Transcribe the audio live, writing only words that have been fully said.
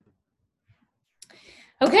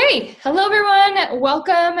Okay, hello everyone.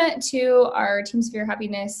 Welcome to our Team Sphere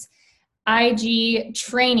Happiness IG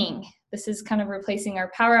training. This is kind of replacing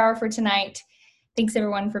our power hour for tonight. Thanks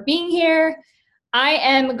everyone for being here. I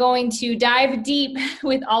am going to dive deep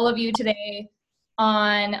with all of you today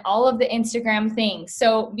on all of the Instagram things.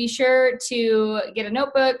 So be sure to get a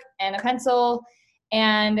notebook and a pencil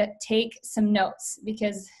and take some notes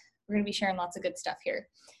because we're going to be sharing lots of good stuff here.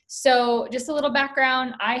 So just a little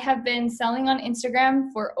background, I have been selling on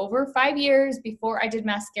Instagram for over 5 years. Before I did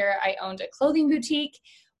mascara, I owned a clothing boutique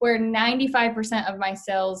where 95% of my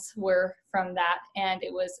sales were from that, and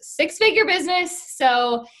it was a six-figure business.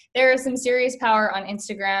 So there is some serious power on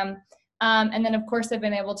Instagram. And then of course I've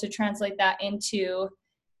been able to translate that into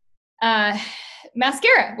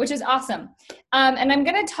mascara, which is awesome. And I'm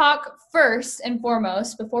going to talk first and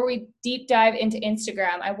foremost, before we deep dive into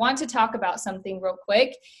Instagram, I want to talk about something real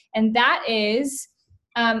quick. And that is,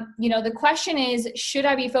 the question is, should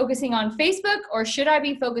I be focusing on Facebook or should I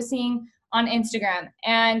be focusing on Instagram?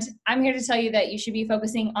 And I'm here to tell you that you should be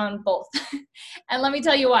focusing on both. And let me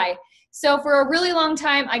tell you why. So for a really long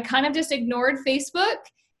time, I kind of just ignored Facebook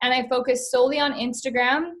and I focused solely on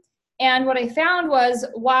Instagram. And what I found was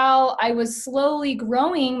while I was slowly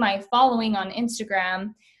growing my following on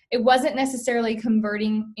Instagram, it wasn't necessarily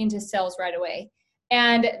converting into sales right away.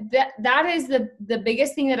 And that is the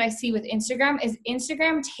biggest thing that I see with Instagram is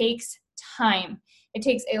Instagram takes time. It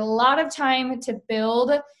takes a lot of time to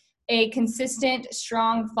build a consistent,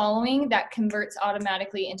 strong following that converts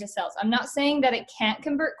automatically into sales. I'm not saying that it can't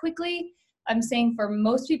convert quickly. I'm saying for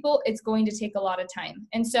most people, it's going to take a lot of time.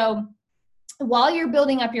 And so while you're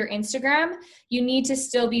building up your Instagram, you need to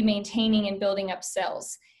still be maintaining and building up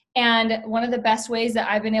sales. And one of the best ways that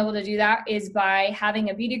I've been able to do that is by having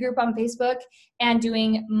a beauty group on Facebook and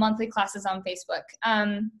doing monthly classes on Facebook.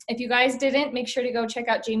 If you guys didn't, make sure to go check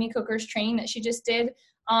out Jamie Coker's training that she just did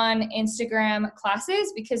on Instagram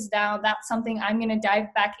classes, because now that's something I'm going to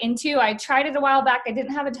dive back into. I tried it a while back. I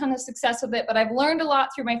didn't have a ton of success with it, but I've learned a lot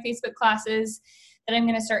through my Facebook classes that I'm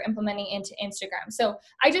going to start implementing into Instagram. So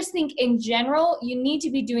I just think in general, you need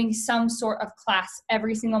to be doing some sort of class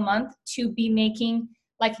every single month to be making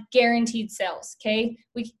like guaranteed sales. Okay.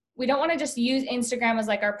 We don't want to just use Instagram as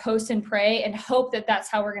like our post and pray and hope that that's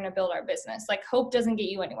how we're going to build our business. Like hope doesn't get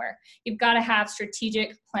you anywhere. You've got to have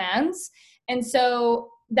strategic plans. And so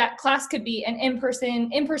that class could be an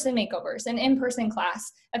in-person makeovers, an in-person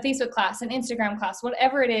class, a Facebook class, an Instagram class,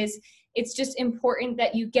 whatever it is. It's just important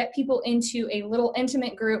that you get people into a little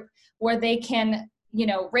intimate group where they can,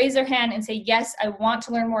 raise their hand and say, yes, I want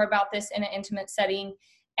to learn more about this in an intimate setting,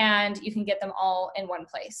 and you can get them all in one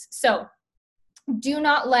place. So do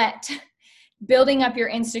not let building up your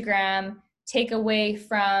Instagram take away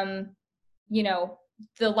from,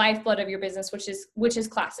 the lifeblood of your business, which is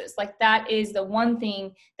classes. Like that is the one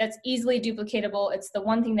thing that's easily duplicatable. It's the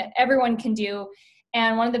one thing that everyone can do.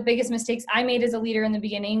 And one of the biggest mistakes I made as a leader in the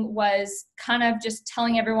beginning was kind of just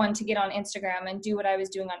telling everyone to get on Instagram and do what I was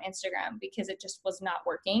doing on Instagram, because it just was not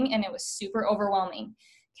working and it was super overwhelming.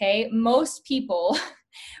 Okay. Most people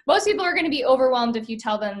are going to be overwhelmed if you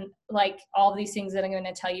tell them like all these things that I'm going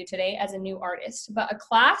to tell you today as a new artist. But a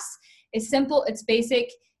class is simple. It's basic.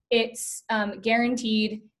 It's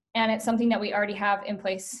guaranteed. And it's something that we already have in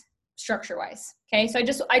place structure wise. Okay. So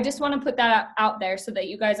I just want to put that out there so that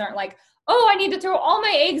you guys aren't like, oh, I need to throw all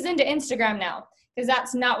my eggs into Instagram now, because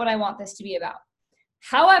that's not what I want this to be about.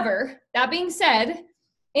 However, that being said,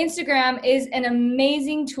 Instagram is an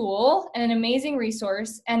amazing tool and an amazing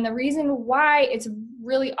resource. And the reason why it's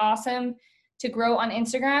really awesome to grow on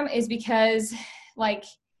Instagram is because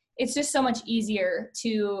it's just so much easier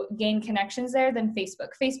to gain connections there than Facebook.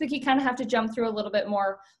 Facebook, you kind of have to jump through a little bit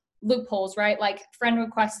more loopholes, right? Like friend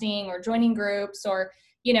requesting or joining groups or,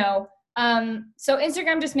 so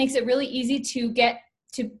Instagram just makes it really easy to get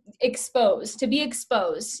to be exposed, to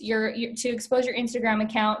expose your Instagram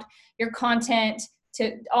account, your content,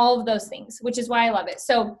 to all of those things, which is why I love it.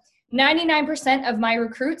 So 99% of my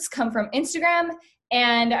recruits come from Instagram,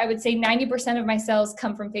 and I would say 90% of my sales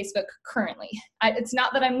come from Facebook currently. It's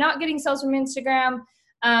not that I'm not getting sales from Instagram,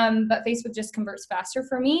 but Facebook just converts faster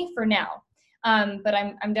for me for now. But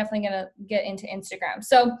I'm definitely going to get into Instagram.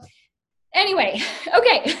 So anyway,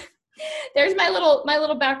 okay. There's my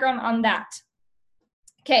little background on that.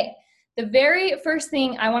 Okay, the very first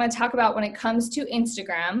thing I want to talk about when it comes to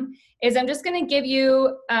Instagram is I'm just going to give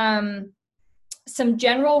you some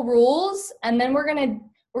general rules, and then we're going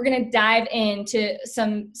to dive into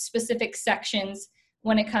some specific sections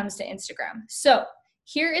when it comes to Instagram. So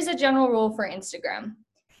here is a general rule for Instagram.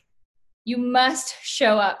 You must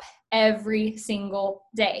show up every single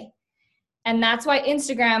day. And that's why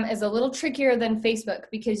Instagram is a little trickier than Facebook,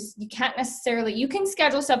 because you can't necessarily, you can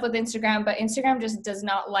schedule stuff with Instagram, but Instagram just does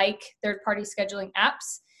not like third-party scheduling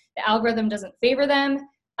apps. The algorithm doesn't favor them.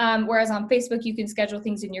 Whereas on Facebook, you can schedule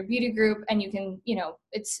things in your beauty group and you can,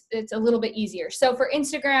 it's a little bit easier. So for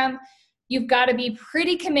Instagram, you've got to be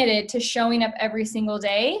pretty committed to showing up every single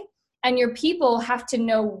day, and your people have to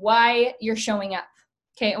know why you're showing up.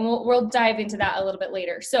 Okay, and we'll dive into that a little bit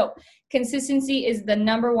later. So consistency is the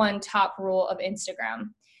number one top rule of Instagram.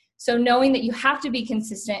 So knowing that you have to be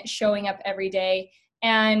consistent, showing up every day,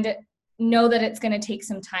 and know that it's going to take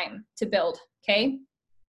some time to build, okay?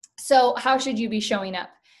 So how should you be showing up?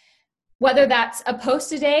 Whether that's a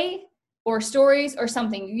post a day or stories or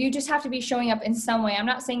something, you just have to be showing up in some way. I'm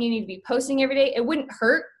not saying you need to be posting every day. It wouldn't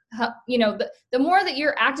hurt. The more that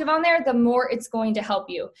you're active on there, the more it's going to help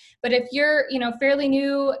you. But if you're, fairly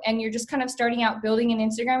new and you're just kind of starting out building an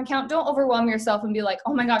Instagram account, don't overwhelm yourself and be like,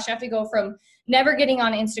 oh my gosh, I have to go from never getting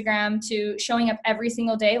on Instagram to showing up every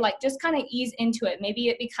single day. Like, just kind of ease into it. Maybe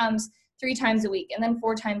it becomes 3 times a week, and then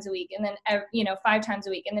 4 times a week, and then, 5 times a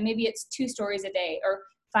week. And then maybe it's 2 stories a day or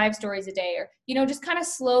 5 stories a day, or, just kind of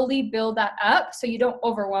slowly build that up so you don't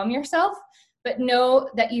overwhelm yourself. But know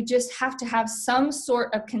that you just have to have some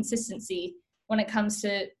sort of consistency when it comes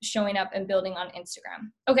to showing up and building on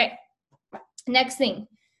Instagram. Okay, next thing.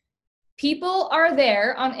 People are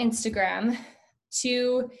there on Instagram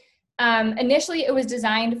to, initially it was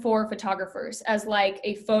designed for photographers as like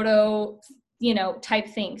a photo, type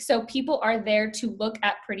thing. So people are there to look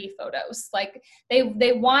at pretty photos. Like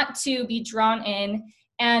they want to be drawn in.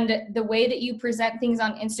 And the way that you present things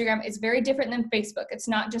on Instagram is very different than Facebook. It's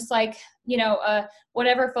not just like,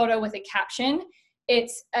 whatever photo with a caption.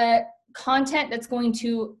 It's a content that's going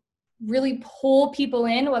to really pull people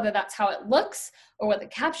in, whether that's how it looks or what the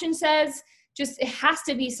caption says. Just, it has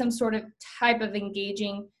to be some sort of type of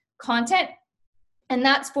engaging content. And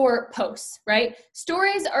that's for posts, right?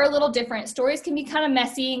 Stories are a little different. Stories can be kind of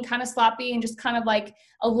messy and kind of sloppy and just kind of like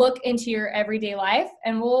a look into your everyday life.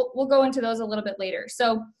 And we'll go into those a little bit later.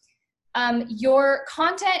 So your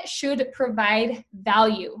content should provide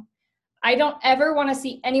value. I don't ever want to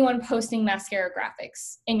see anyone posting mascara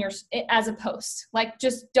graphics as a post. Like,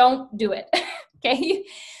 just don't do it, okay?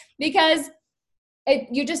 Because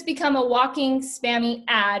you just become a walking spammy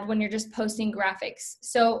ad when you're just posting graphics.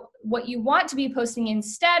 So what you want to be posting,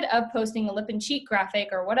 instead of posting a lip and cheek graphic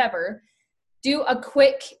or whatever, do a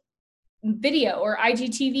quick video or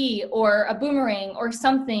IGTV or a boomerang or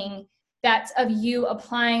something that's of you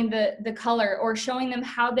applying the color, or showing them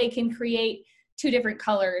how they can create 2 different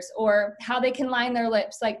colors, or how they can line their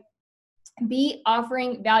lips. Like, be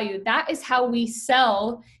offering value. That is how we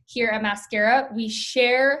sell here at Maskcara. We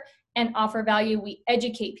share and offer value. We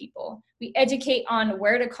educate people. We educate on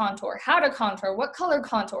where to contour, how to contour, what color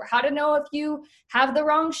contour, how to know if you have the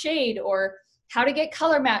wrong shade, or how to get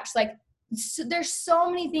color matched. Like, there's so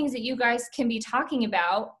many things that you guys can be talking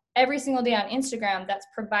about every single day on Instagram that's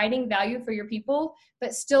providing value for your people,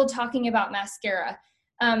 but still talking about Maskcara.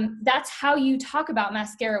 That's how you talk about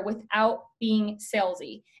Maskcara without being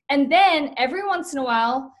salesy. And then every once in a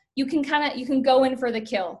while, you can go in for the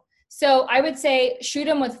kill. So I would say shoot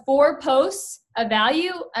them with 4 posts of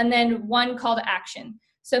value and then 1 call to action.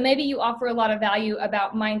 So maybe you offer a lot of value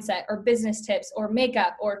about mindset or business tips or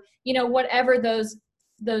makeup or, whatever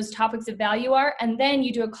those topics of value are. And then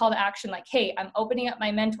you do a call to action like, hey, I'm opening up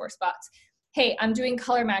my mentor spots. Hey, I'm doing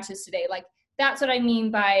color matches today. Like, that's what I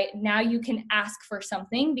mean by now you can ask for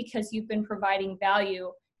something because you've been providing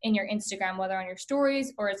value in your Instagram, whether on your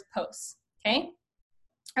stories or as posts. Okay.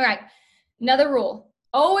 All right. Another rule.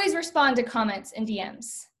 Always respond to comments and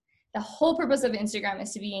DMs. The whole purpose of Instagram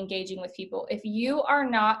is to be engaging with people. If you are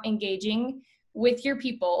not engaging with your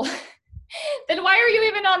people, then why are you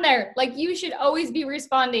even on there? Like, you should always be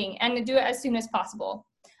responding and do it as soon as possible.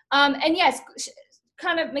 And yes,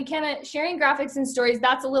 kind of McKenna, sharing graphics and stories,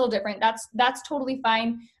 that's a little different. That's totally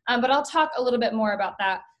fine. But I'll talk a little bit more about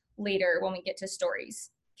that later when we get to stories.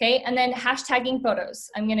 Okay, and then hashtagging photos.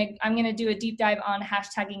 I'm gonna do a deep dive on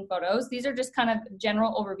hashtagging photos. These are just kind of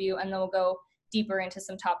general overview, and then we'll go deeper into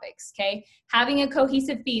some topics. Okay, having a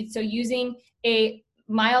cohesive feed, so using a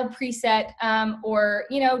mild preset or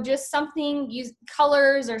just something, use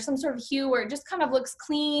colors or some sort of hue where it just kind of looks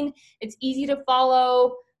clean. It's easy to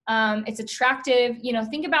follow. It's attractive.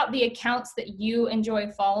 Think about the accounts that you enjoy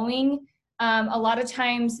following. A lot of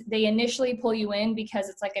times they initially pull you in because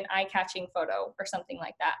it's like an eye-catching photo or something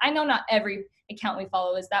like that. I know not every account we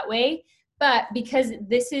follow is that way, but because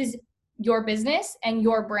this is your business and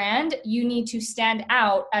your brand, you need to stand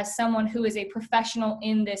out as someone who is a professional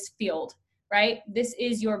in this field, right? This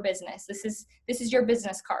is your business. This is your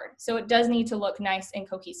business card. So it does need to look nice and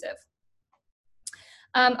cohesive.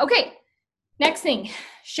 Okay, next thing,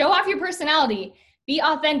 show off your personality. Be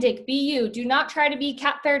authentic, be you. Do not try to be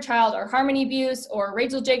Kat Fairchild or Harmony Buse or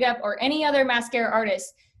Rachel Jacob or any other mascara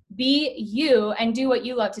artist. Be you and do what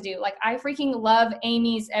you love to do. Like, I freaking love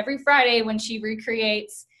Amy's every Friday when she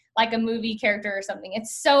recreates like a movie character or something.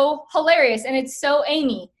 It's so hilarious and it's so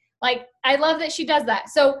Amy. Like, I love that she does that.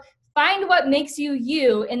 So find what makes you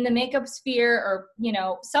you in the makeup sphere or, you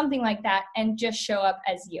know, something like that, and just show up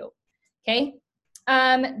as you. Okay.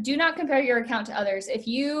 Do not compare your account to others. If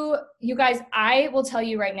you guys, I will tell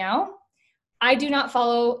you right now, I do not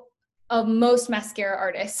follow most mascara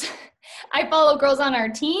artists. I follow girls on our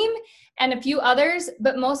team and a few others,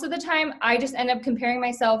 but most of the time I just end up comparing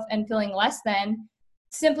myself and feeling less than,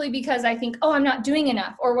 simply because I think, oh, I'm not doing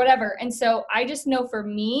enough or whatever. And so I just know for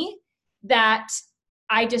me that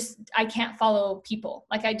I can't follow people.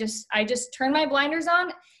 Like, I just turn my blinders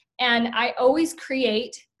on, and I always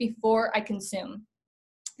create before I consume.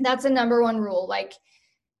 That's a number one rule. Like,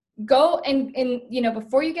 go and you know,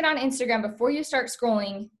 before you get on Instagram, before you start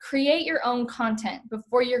scrolling, create your own content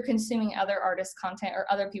before you're consuming other artists' content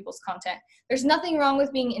or other people's content. There's nothing wrong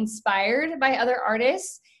with being inspired by other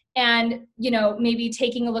artists and, you know, maybe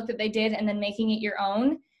taking a look that they did and then making it your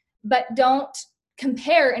own, but don't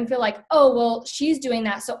compare and feel like, oh, well, she's doing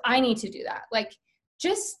that, so I need to do that. Like,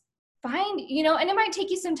 just find, you know, and it might take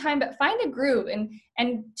you some time, but find a groove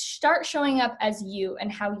and start showing up as you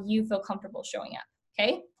and how you feel comfortable showing up.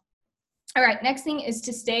 Okay. All right. Next thing is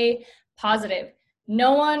to stay positive.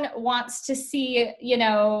 No one wants to see, you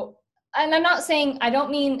know, and I'm not saying, I don't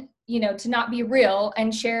mean, you know, to not be real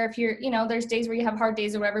and share if you're, you know, there's days where you have hard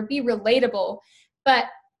days or whatever, be relatable, but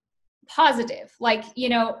positive. Like, you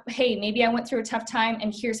know, hey, maybe I went through a tough time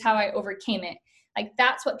and here's how I overcame it. Like,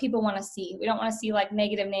 that's what people want to see. We don't want to see like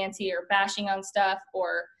negative Nancy or bashing on stuff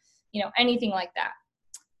or, you know, anything like that.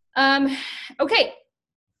 Okay.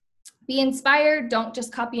 Be inspired. Don't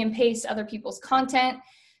just copy and paste other people's content.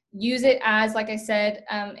 Use it as, like I said,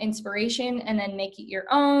 inspiration, and then make it your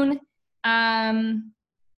own.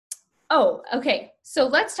 Oh, okay. So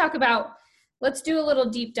let's do a little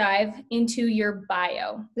deep dive into your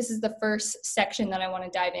bio. This is the first section that I want to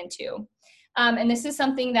dive into. And this is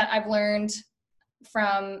something that I've learned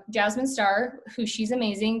from Jasmine Star, who she's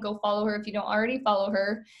amazing. Go follow her if you don't already follow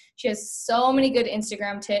her. She has so many good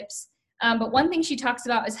Instagram tips. But one thing she talks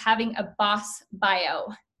about is having a boss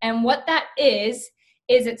bio. And what that is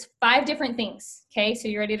it's 5 different things. Okay, so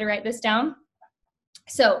you ready to write this down?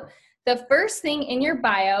 So the first thing in your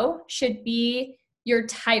bio should be your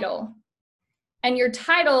title. And your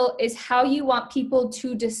title is how you want people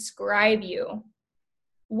to describe you.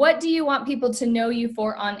 What do you want people to know you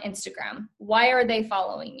for on Instagram? Why are they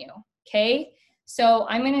following you? Okay, so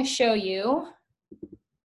I'm going to show you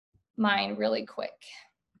mine really quick.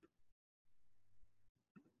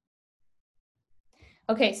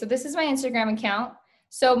 Okay, so this is my Instagram account.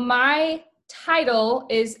 So my title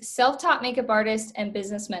is self-taught makeup artist and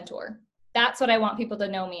business mentor. That's what I want people to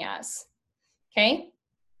know me as. Okay,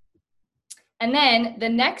 and then the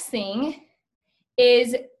next thing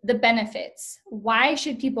is the benefits. Why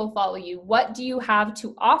should people follow you? What do you have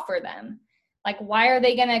to offer them? Like, why are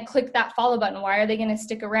they going to click that follow button? Why are they going to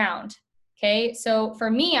stick around? Okay, so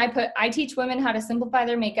for me, I teach women how to simplify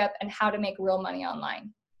their makeup and how to make real money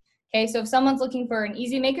online. Okay, so if someone's looking for an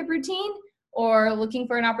easy makeup routine or looking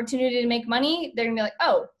for an opportunity to make money, they're going to be like,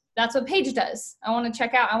 oh, that's what Paige does. I want to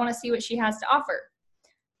check out. I want to see what she has to offer.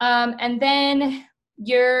 And then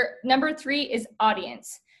your number 3 is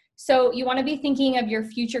audience. So you want to be thinking of your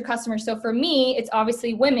future customers. So for me, it's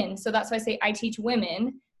obviously women. So that's why I say I teach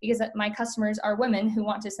women, because my customers are women who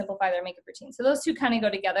want to simplify their makeup routine. So those two kind of go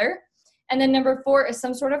together. And then number 4 is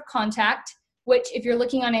some sort of contact, which if you're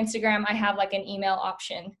looking on Instagram, I have like an email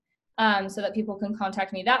option so that people can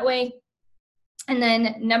contact me that way. And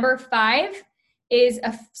then number 5 is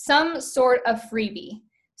some sort of freebie.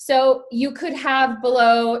 So you could have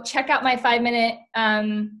below, check out my 5-minute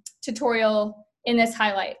tutorial in this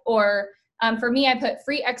highlight, or for me, I put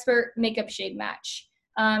free expert makeup shade match,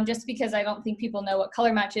 just because I don't think people know what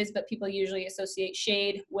color match is, but people usually associate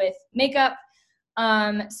shade with makeup.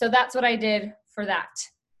 So that's what I did for that.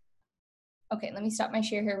 Okay, let me stop my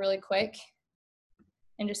share here really quick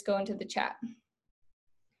and just go into the chat.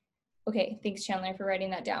 Okay, thanks Chandler for writing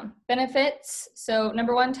that down. Benefits, so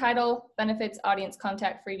number 1, title, benefits, audience,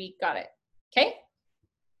 contact, freebie, got it. Okay?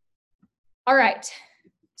 All right.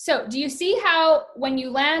 So do you see how when you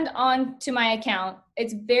land on to my account,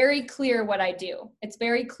 it's very clear what I do. It's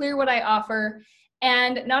very clear what I offer.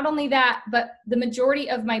 And not only that, but the majority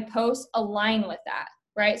of my posts align with that,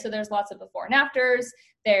 right? So there's lots of before and afters.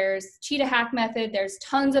 There's cheetah hack method. There's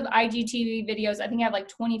tons of IGTV videos. I think I have like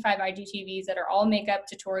 25 IGTVs that are all makeup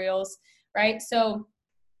tutorials, right? So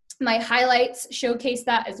my highlights showcase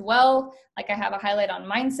that as well. Like I have a highlight on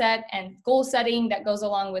mindset and goal setting that goes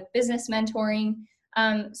along with business mentoring.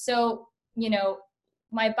 So, you know,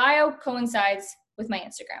 my bio coincides with my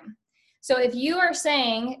Instagram. So if you are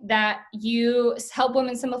saying that you help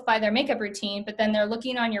women simplify their makeup routine, but then they're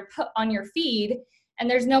looking on your feed and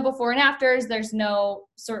there's no before and afters, there's no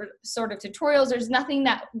sort of tutorials, there's nothing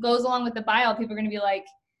that goes along with the bio, people are going to be like,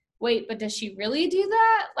 wait, but does she really do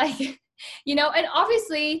that? Like, you know, and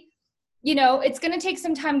obviously, you know, it's going to take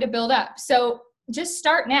some time to build up. So just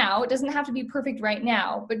start now. It doesn't have to be perfect right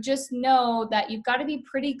now, but just know that you've got to be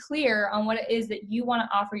pretty clear on what it is that you want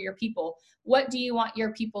to offer your people. What do you want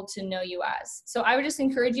your people to know you as? So I would just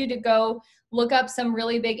encourage you to go look up some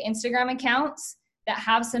really big Instagram accounts that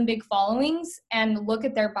have some big followings and look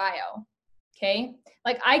at their bio. Okay.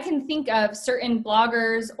 Like I can think of certain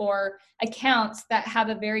bloggers or accounts that have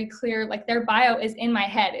a very clear, like their bio is in my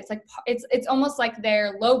head. It's like, it's almost like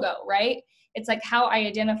their logo, right? It's like how I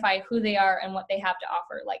identify who they are and what they have to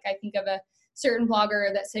offer. Like I think of a certain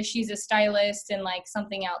blogger that says she's a stylist and like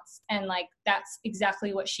something else. And like, that's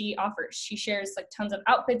exactly what she offers. She shares like tons of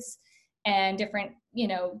outfits and different, you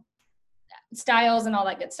know, styles and all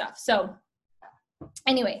that good stuff. So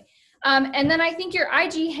anyway, and then I think your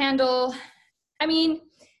IG handle, I mean,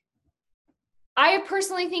 I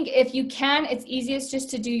personally think if you can, it's easiest just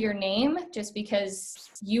to do your name, just because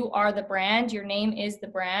you are the brand, your name is the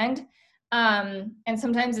brand. And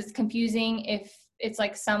sometimes it's confusing if it's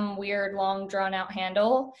like some weird long drawn out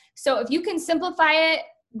handle. So if you can simplify it,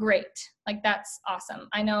 great. Like that's awesome.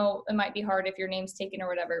 I know it might be hard if your name's taken or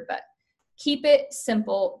whatever, but keep it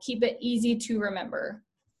simple, keep it easy to remember.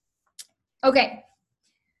 Okay.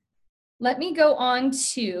 Let me go on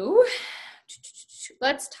to,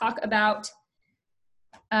 let's talk about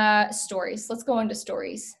stories. Let's go on to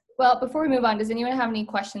stories. Well, before we move on, does anyone have any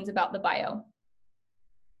questions about the bio?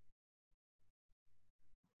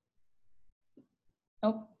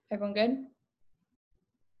 Oh, everyone good?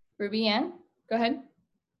 Ruby Ann, go ahead.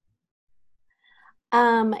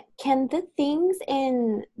 Can the things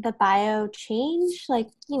in the bio change? Like,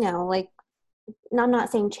 you know, like, I'm not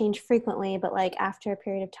saying change frequently, but like after a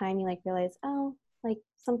period of time, you like realize, oh, like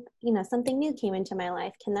something new came into my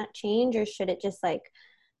life. Can that change, or should it just like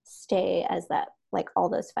stay as that, like all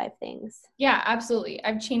those 5 things? Yeah, absolutely.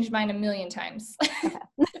 I've changed mine a million times.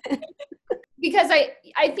 Because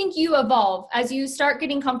I think you evolve as you start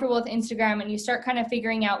getting comfortable with Instagram and you start kind of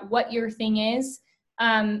figuring out what your thing is.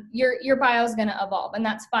 Your bio is going to evolve, and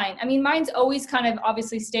that's fine. I mean, mine's always kind of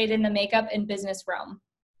obviously stayed in the makeup and business realm.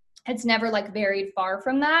 It's never like varied far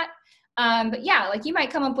from that. But yeah, like you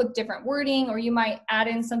might come up with different wording, or you might add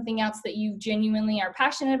in something else that you genuinely are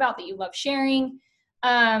passionate about, that you love sharing.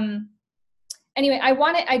 Anyway,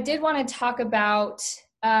 I did want to talk about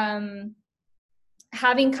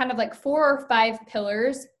having kind of like 4 or 5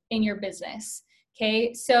 pillars in your business.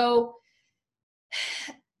 Okay. So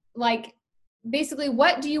like basically,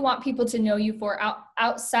 what do you want people to know you for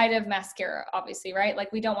outside of mascara, obviously, right?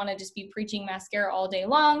 Like we don't want to just be preaching mascara all day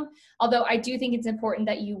long. Although I do think it's important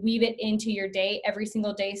that you weave it into your day every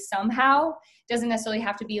single day somehow. It doesn't necessarily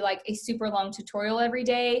have to be like a super long tutorial every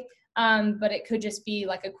day. But it could just be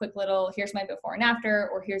like a quick little, here's my before and after,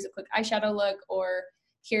 or here's a quick eyeshadow look, or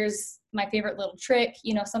here's my favorite little trick,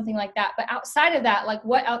 you know, something like that. But outside of that, like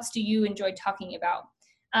what else do you enjoy talking about?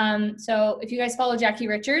 So if you guys follow Jackie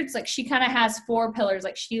Richards, like she kind of has 4 pillars.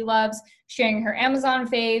 Like she loves sharing her Amazon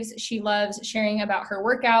faves. She loves sharing about her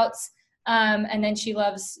workouts. And then she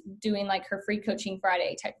loves doing like her free coaching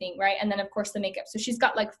Friday type thing, right? And then of course the makeup. So she's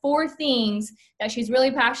got like 4 things that she's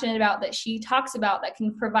really passionate about, that she talks about, that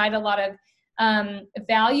can provide a lot of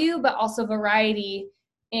value, but also variety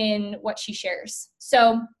in what she shares.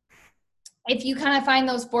 So if you kind of find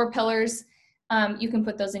those 4 pillars, you can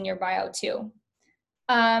put those in your bio too.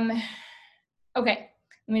 Okay,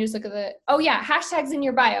 let me just look at oh yeah, hashtags in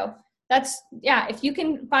your bio. That's, yeah, if you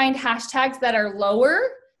can find hashtags that are lower,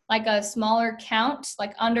 like a smaller count,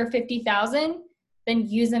 like under 50,000, then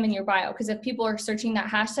use them in your bio. Because if people are searching that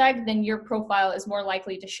hashtag, then your profile is more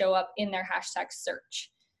likely to show up in their hashtag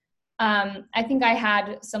search. I think I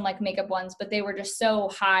had some like makeup ones, but they were just so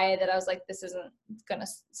high that I was like, this isn't gonna,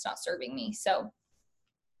 it's not serving me. So,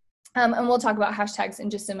 and we'll talk about hashtags in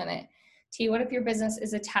just a minute. Tia, what if your business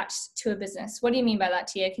is attached to a business? What do you mean by that,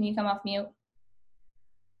 Tia? Can you come off mute?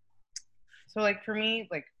 So like for me,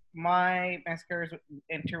 like my mascara is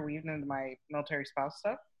interweaved into my military spouse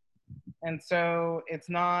stuff. And so it's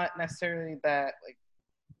not necessarily that like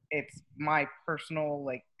it's my personal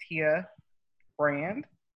like Tia brand,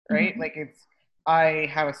 right? Mm-hmm. Like I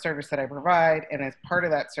have a service that I provide, and as part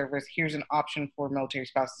of that service, here's an option for military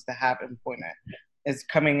spouses to have employment is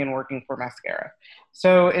coming and working for Mascara.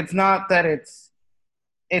 So it's not that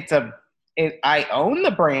I own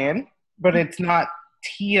the brand, but it's not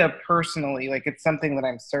Tia personally. Like it's something that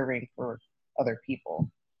I'm serving for other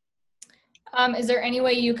people. Is there any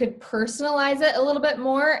way you could personalize it a little bit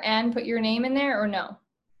more and put your name in there, or no?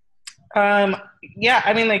 Yeah,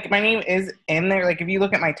 I mean, like my name is in there. Like if you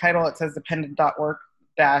look at my title, it says dependent.work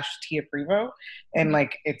dash Tia Prevo, and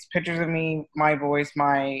like it's pictures of me, my voice,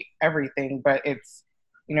 my everything. But it's,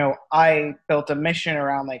 I built a mission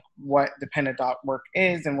around like what dependent.work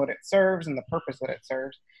is and what it serves and the purpose that it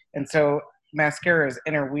serves. And so Mascara is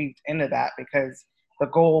interweaved into that because the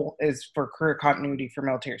goal is for career continuity for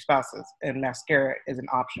military spouses, and Mascara is an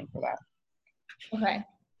option for that. Okay.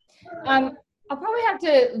 I'll probably have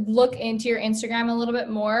to look into your Instagram a little bit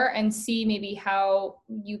more and see maybe how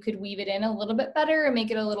you could weave it in a little bit better and make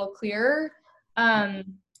it a little clearer.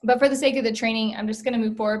 But for the sake of the training, I'm just going to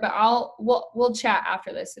move forward, but we'll chat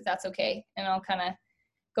after this if that's okay. And I'll kind of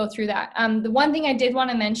go through that. The one thing I did want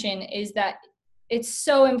to mention is that it's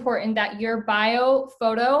so important that your bio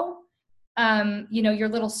photo, your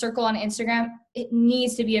little circle on Instagram, it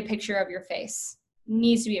needs to be a picture of your face.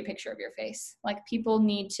 Needs to be a picture of your face. Like people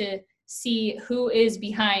need to see who is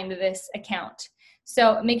behind this account.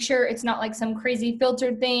 So make sure it's not like some crazy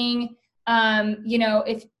filtered thing.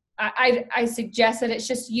 If I suggest that it's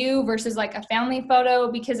just you versus like a family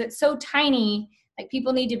photo because it's so tiny, like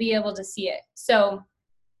people need to be able to see it. So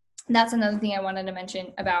that's another thing I wanted to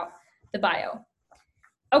mention about the bio.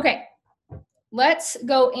 Okay, let's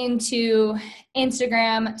go into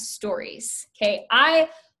Instagram stories. Okay, I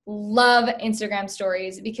love Instagram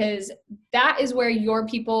stories because that is where your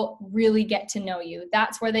people really get to know you.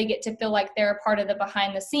 That's where they get to feel like they're a part of the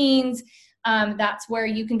behind the scenes. That's where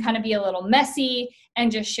you can kind of be a little messy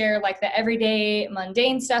and just share like the everyday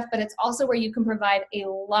mundane stuff, but it's also where you can provide a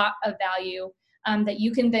lot of value that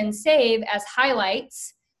you can then save as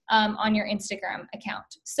highlights on your Instagram account.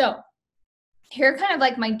 So here are kind of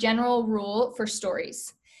like my general rule for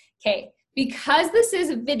stories. Okay, because this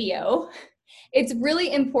is video, it's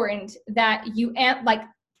really important that you amp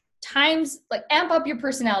up your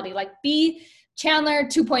personality, like be Chandler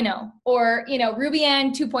 2.0 or, Ruby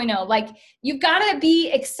Ann 2.0. Like you've got to be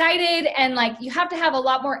excited and like you have to have a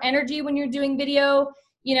lot more energy when you're doing video,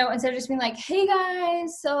 instead of just being like, hey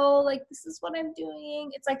guys, so like this is what I'm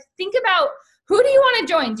doing. It's like, think about who do you want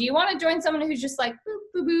to join? Do you want to join someone who's just like boo,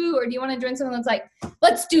 boo, boo, or do you want to join someone that's like,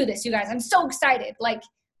 let's do this, you guys. I'm so excited. Like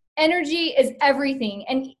energy is everything.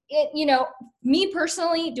 And me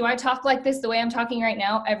personally, do I talk like this the way I'm talking right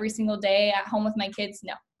now every single day at home with my kids?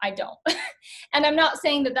 No, I don't. And I'm not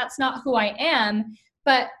saying that that's not who I am,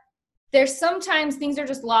 but there's sometimes things are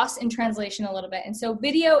just lost in translation a little bit. And so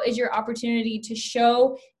video is your opportunity to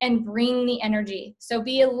show and bring the energy. So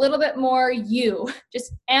be a little bit more you,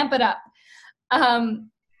 just amp it up.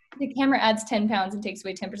 The camera adds 10 pounds and takes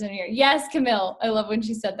away 10% of your, yes, Camille. I love when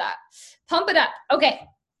she said that. Pump it up. Okay.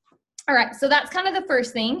 All right, so that's kind of the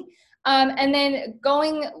first thing. And then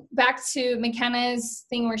going back to McKenna's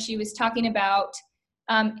thing where she was talking about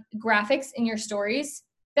graphics in your stories,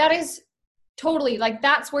 that is totally, like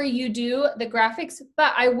that's where you do the graphics.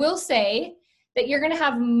 But I will say that you're going to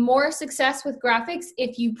have more success with graphics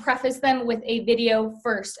if you preface them with a video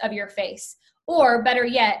first of your face. Or better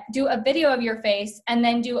yet, do a video of your face and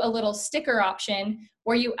then do a little sticker option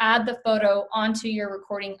where you add the photo onto your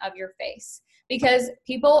recording of your face. Because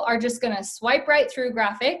people are just going to swipe right through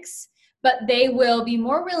graphics, but they will be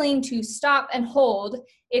more willing to stop and hold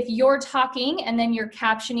if you're talking and then you're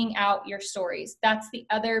captioning out your stories. That's the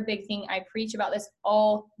other big thing. I preach about this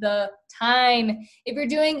all the time.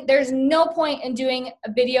 There's no point in doing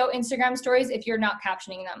a video Instagram stories if you're not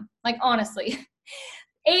captioning them. Like honestly,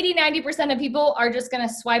 80-90% of people are just going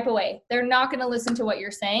to swipe away. They're not going to listen to what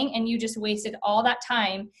you're saying, and you just wasted all that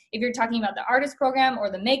time. If you're talking about the artist program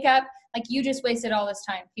or the makeup, like you just wasted all this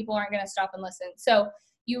time. People aren't going to stop and listen. So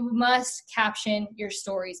you must caption your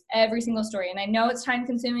stories, every single story. And I know it's time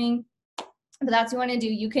consuming, but that's what you want to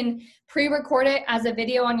do. You can pre-record it as a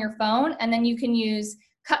video on your phone, and then you can use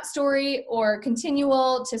Cut Story or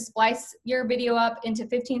Continual to splice your video up into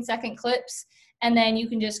 15-second clips. And then you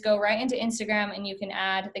can just go right into Instagram and you can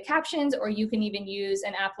add the captions, or you can even use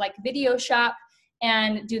an app like Video Shop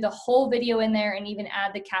and do the whole video in there and even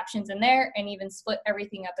add the captions in there and even split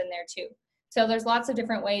everything up in there too. So there's lots of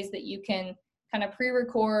different ways that you can kind of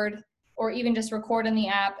pre-record or even just record in the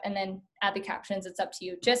app and then add the captions. It's up to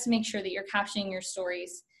you. Just make sure that you're captioning your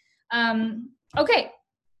stories. Okay.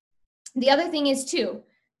 The other thing is too,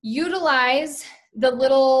 utilize the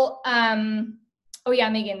little, oh yeah,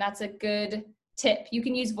 Megan, that's a good tip. You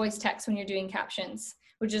can use voice text when you're doing captions,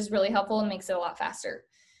 which is really helpful and makes it a lot faster.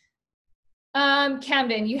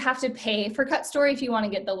 Camden, you have to pay for Cut Story if you want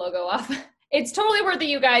to get the logo off. It's totally worth it,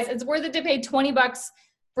 you guys. It's worth it to pay $20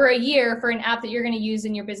 for a year for an app that you're going to use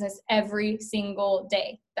in your business every single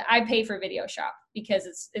day. I pay for Video Shop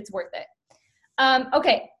because it's worth it.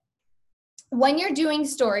 Okay. When you're doing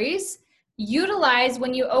stories, utilize,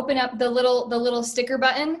 when you open up the little sticker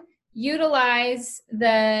button, utilize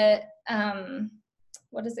the,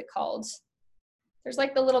 what is it called? There's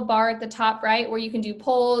like the little bar at the top, right? Where you can do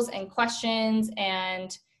polls and questions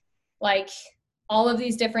and like all of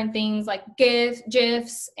these different things like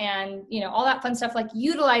GIFs and, you know, all that fun stuff. Like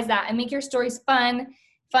utilize that and make your stories fun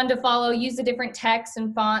to follow. Use the different texts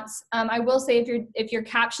and fonts. I will say if you're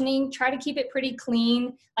captioning, try to keep it pretty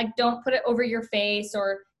clean. Like don't put it over your face,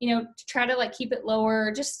 or, you know, try to like keep it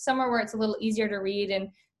lower, just somewhere where it's a little easier to read, and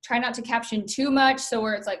try not to caption too much. So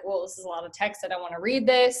where it's like, well, this is a lot of text. I don't want to read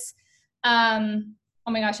this.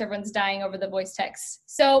 Oh my gosh, everyone's dying over the voice text.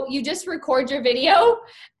 So you just record your video,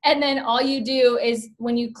 and then all you do is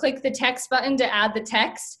when you click the text button to add the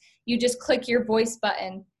text, you just click your voice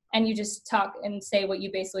button and you just talk and say what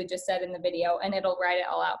you basically just said in the video, and it'll write it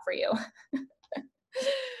all out for you.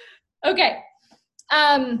 Okay.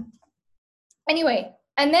 Anyway,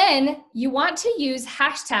 and then you want to use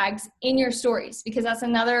hashtags in your stories, because that's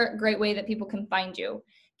another great way that people can find you.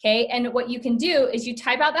 Okay. And what you can do is you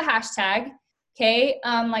type out the hashtag. Okay.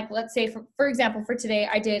 Like let's say for example, for today,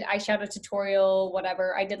 I did eyeshadow tutorial,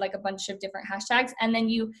 whatever. I did like a bunch of different hashtags, and then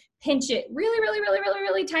you pinch it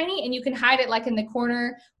really tiny, and you can hide it like in the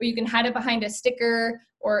corner, or you can hide it behind a sticker,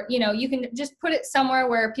 or, you know, you can just put it somewhere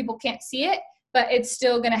where people can't see it, but it's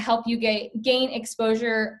still going to help you gain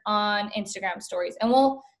exposure on Instagram stories. And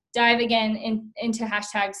we'll dive again into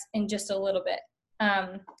hashtags in just a little bit.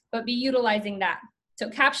 But be utilizing that. So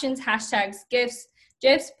captions, hashtags,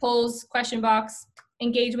 GIFs, polls, question box,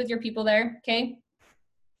 engage with your people there, okay?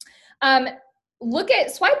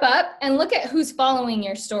 Swipe up and look at who's following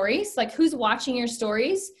your stories, like who's watching your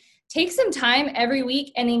stories. Take some time every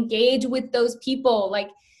week and engage with those people. Like,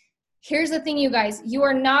 here's the thing, you guys, you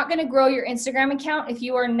are not gonna grow your Instagram account if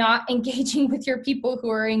you are not engaging with your people who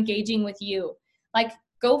are engaging with you. Like,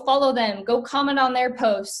 go follow them, go comment on their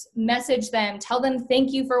posts, message them, tell them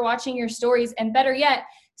thank you for watching your stories, and better yet,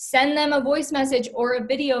 send them a voice message or a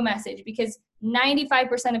video message, because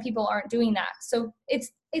 95% of people aren't doing that. So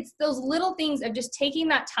it's those little things of just taking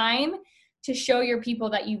that time to show your people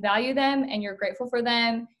that you value them and you're grateful for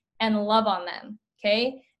them and love on them,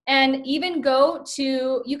 okay? And even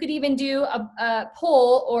you could even do a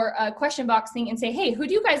poll or a question box thing and say, hey, who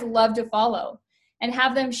do you guys love to follow? And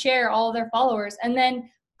have them share all of their followers, and then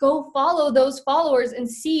go follow those followers and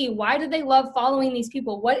see, why do they love following these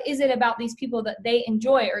people? What is it about these people that they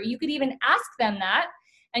enjoy? Or you could even ask them that,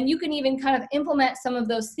 and you can even kind of implement some of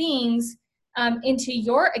those things into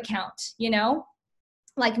your account, you know?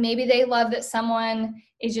 Like maybe they love that someone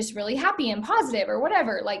is just really happy and positive or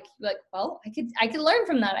whatever. Like, well, I could learn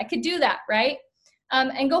from that. I could do that, right?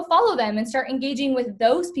 And go follow them and start engaging with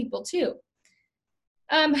those people too.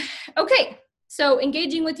 Okay. So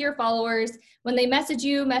engaging with your followers, when they message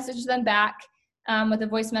you, message them back with a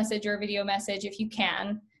voice message or a video message if you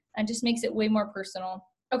can, and just makes it way more personal.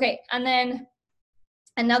 Okay, and then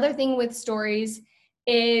another thing with stories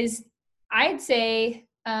is I'd say,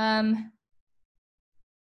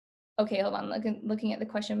 okay, hold on, looking at the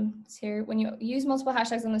questions here. When you use multiple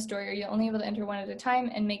hashtags on the story, are you only able to enter one at a time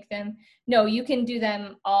and make them? No, you can do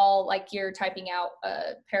them all like you're typing out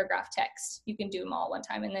a paragraph text. You can do them all one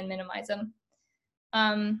time and then minimize them.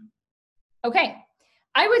 Okay,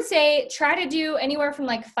 I would say try to do anywhere from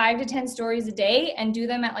like 5 to 10 stories a day and do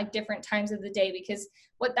them at like different times of the day, because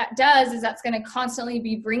what that does is that's going to constantly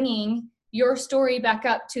be bringing your story back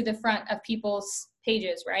up to the front of people's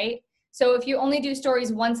pages, right? So if you only do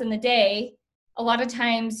stories once in the day, a lot of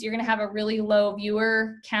times you're going to have a really low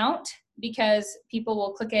viewer count, because people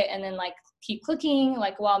will click it and then like keep clicking,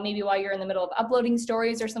 like maybe while you're in the middle of uploading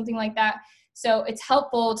stories or something like that. So it's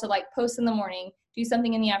helpful to like post in the morning, do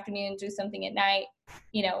something in the afternoon, do something at night,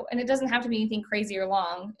 you know, and it doesn't have to be anything crazy or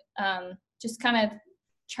long. Just kind of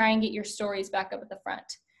try and get your stories back up at the front.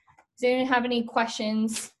 Does anyone have any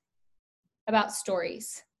questions about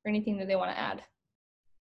stories or anything that they want to add?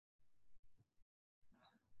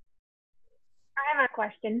 I have a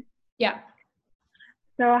question. Yeah.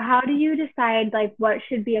 So how do you decide like what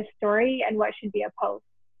should be a story and what should be a post?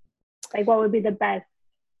 Like, what would be the best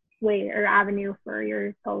way or avenue for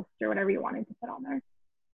your posts or whatever you wanted to put on there?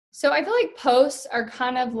 So I feel like posts are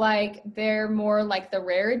kind of like, they're more like the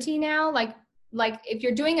rarity now. Like if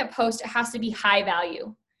you're doing a post, it has to be high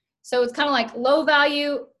value. So it's kind of like low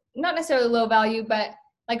value, not necessarily low value, but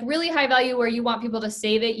like really high value where you want people to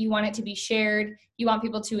save it. You want it to be shared. You want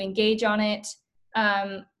people to engage on it.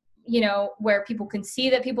 You know, where people can see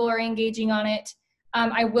that people are engaging on it.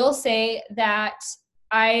 I will say that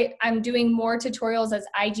I'm doing more tutorials as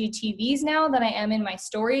IGTVs now than I am in my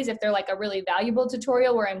stories, if they're like a really valuable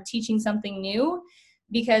tutorial where I'm teaching something new,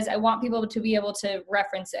 because I want people to be able to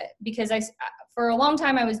reference it. Because for a long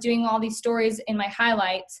time, I was doing all these stories in my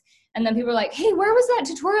highlights, and then people were like, hey, where was that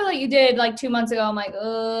tutorial that you did like 2 months ago? I'm like,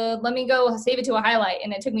 let me go save it to a highlight,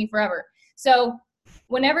 and it took me forever. So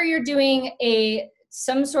whenever you're doing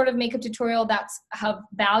some sort of makeup tutorial that's have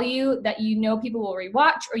value that you know people will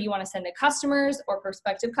rewatch, or you want to send to customers or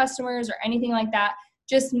prospective customers or anything like that,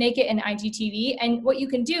 just make it an IGTV. And what you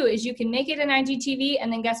can do is you can make it an IGTV, and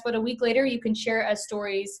then guess what? A week later, you can share it as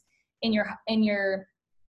stories in your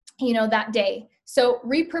you know, that day. So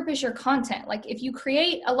repurpose your content. Like if you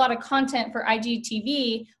create a lot of content for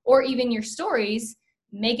IGTV or even your stories,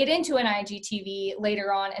 make it into an IGTV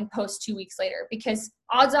later on and post 2 weeks later, because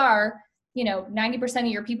odds are, you know, 90% of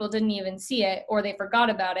your people didn't even see it, or they forgot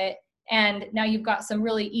about it. And now you've got some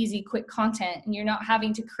really easy, quick content, and you're not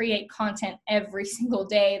having to create content every single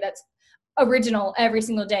day that's original every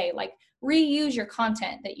single day. Like reuse your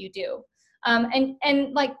content that you do.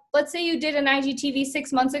 And like, let's say you did an IGTV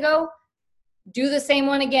 6 months ago, do the same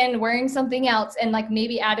one again, wearing something else, and like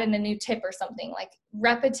maybe add in a new tip or something. Like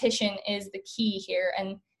repetition is the key here.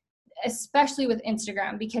 And especially with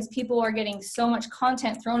Instagram, because people are getting so much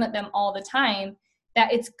content thrown at them all the time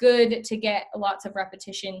that it's good to get lots of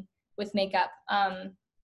repetition with makeup.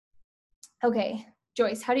 Okay,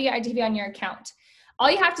 Joyce, how do you get IGTV on your account? All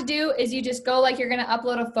you have to do is you just go like you're going to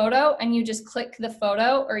upload a photo, and you just click the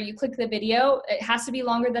photo, or you click the video. It has to be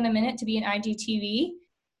longer than a minute to be an IGTV.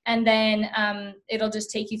 And then it'll just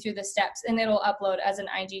take you through the steps, and it'll upload as an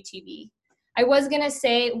IGTV. I was going to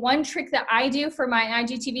say one trick that I do for my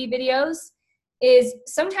IGTV videos is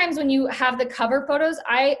sometimes when you have the cover photos,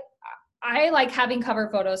 I like having cover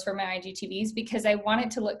photos for my IGTVs because I want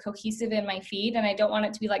it to look cohesive in my feed, and I don't want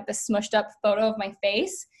it to be like the smushed up photo of my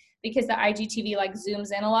face, because the IGTV like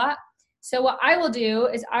zooms in a lot. So what I will do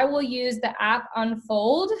is I will use the app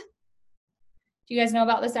Unfold. Do you guys know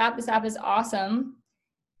about this app? This app is awesome.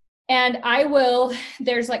 And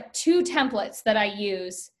there's like 2 templates that I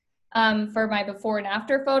use for my before and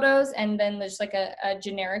after photos, and then there's like a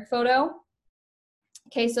generic photo.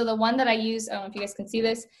 Okay, so the one that I use, I don't know if you guys can see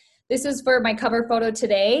this. This is for my cover photo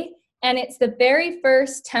today, and it's the very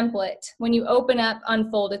first template. When you open up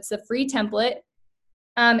Unfold, it's the free template.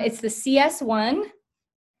 It's the CS1,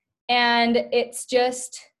 and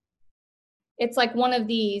it's like one of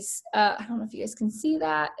these, I don't know if you guys can see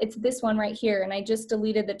that. It's this one right here, and I just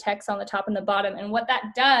deleted the text on the top and the bottom. And what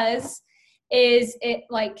that does is it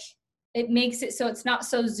makes it so it's not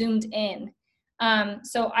so zoomed in.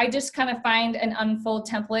 So I just kind of find an Unfold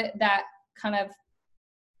template that kind of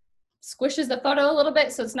squishes the photo a little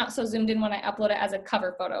bit so it's not so zoomed in when I upload it as a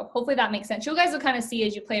cover photo. Hopefully that makes sense. You guys will kind of see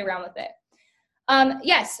as you play around with it.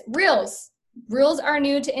 Yes, Reels. Reels are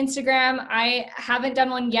new to Instagram. I haven't done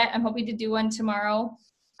one yet. I'm hoping to do one tomorrow.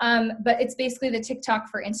 But it's basically the TikTok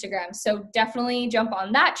for Instagram. So definitely jump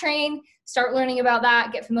on that train, start learning about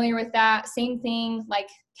that, get familiar with that. Same thing, like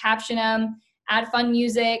caption them, add fun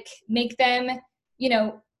music, make them, you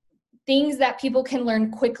know, things that people can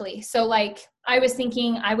learn quickly. So like I was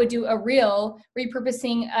thinking I would do a reel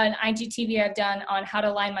repurposing an IGTV I've done on how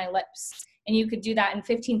to line my lips. And you could do that in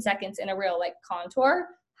 15 seconds in a reel, like contour,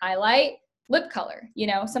 highlight, lip color, you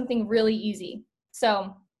know, something really easy.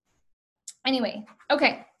 So anyway,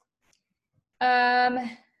 okay.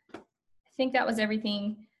 I think that was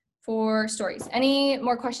everything for stories. Any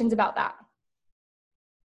more questions about that?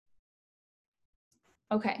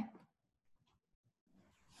 Okay.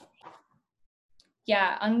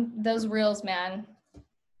 Yeah, on those reels, man,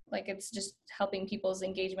 like it's just helping people's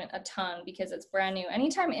engagement a ton because it's brand new.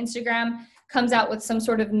 Anytime Instagram comes out with some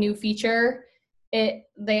sort of new feature,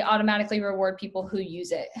 they automatically reward people who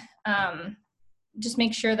use it. Just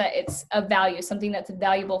make sure that it's of value, something that's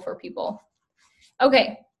valuable for people.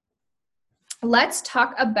 Okay, let's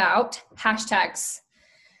talk about hashtags.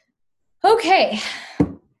 Okay,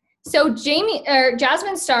 so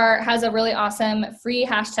Jasmine Star has a really awesome free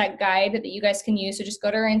hashtag guide that you guys can use. So just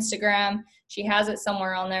go to her Instagram. She has it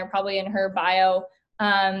somewhere on there, probably in her bio.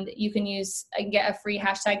 You can use and get a free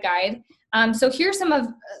hashtag guide. So here's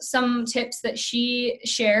some tips that she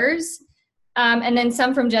shares, and then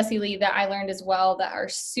some from Jessie Lee that I learned as well that are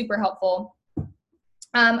super helpful.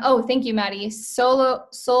 Oh, thank you, Maddie.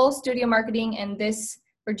 Soul Studio Marketing and This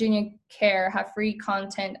Virginia Care have free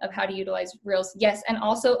content of how to utilize Reels. Yes, and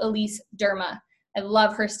also Elise Derma. I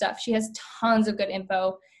love her stuff. She has tons of good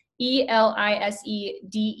info.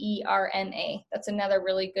 ELISEDERMA. That's another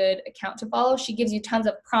really good account to follow. She gives you tons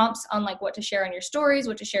of prompts on like what to share on your stories,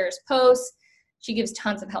 what to share as posts. She gives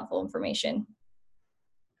tons of helpful information.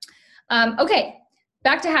 Okay,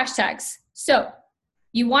 back to hashtags. So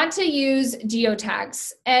you want to use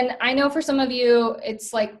geotags. And I know for some of you,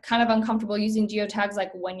 it's like kind of uncomfortable using geotags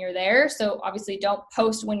like when you're there. So obviously don't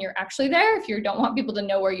post when you're actually there. If you don't want people to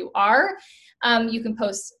know where you are, you can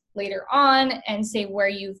post later on and say where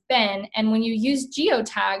you've been. And when you use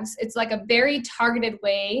geotags, it's like a very targeted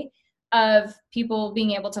way of people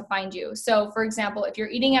being able to find you. So for example, if you're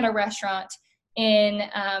eating at a restaurant in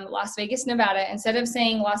Las Vegas, Nevada, instead of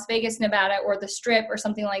saying Las Vegas, Nevada, or the Strip or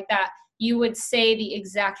something like that, you would say the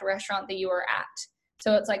exact restaurant that you are at.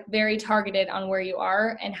 So it's like very targeted on where you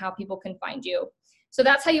are and how people can find you. So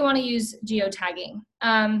that's how you want to use geotagging.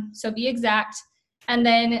 So be exact. And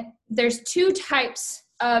then there's two types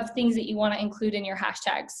of things that you want to include in your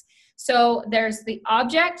hashtags. So there's the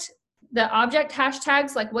object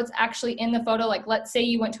hashtags, like what's actually in the photo. Like let's say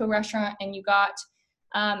you went to a restaurant and you got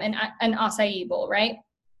an acai bowl, right?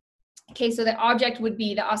 Okay, so the object would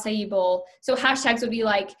be the acai bowl. So hashtags would be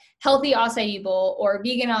like healthy acai bowl or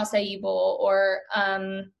vegan acai bowl or,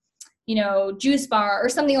 juice bar or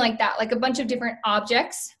something like that, like a bunch of different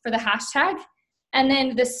objects for the hashtag. And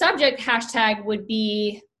then the subject hashtag would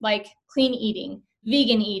be like clean eating,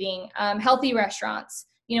 vegan eating, healthy restaurants,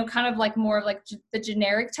 kind of like more of like the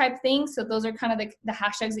generic type thing. So those are kind of the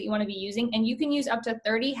hashtags that you want to be using. And you can use up to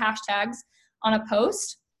 30 hashtags on a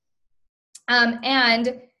post.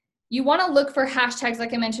 And you want to look for hashtags,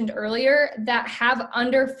 like I mentioned earlier, that have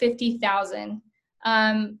under 50,000.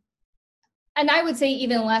 And I would say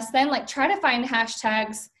even less than, like try to find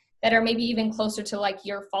hashtags that are maybe even closer to like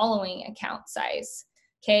your following account size,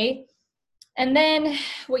 okay? And then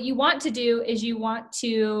what you want to do is you want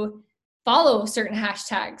to follow certain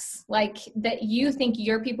hashtags like that you think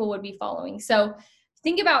your people would be following. So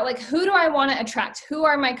think about like, who do I want to attract? Who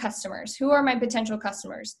are my customers? Who are my potential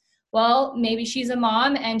customers? Well, maybe she's a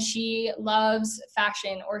mom and she loves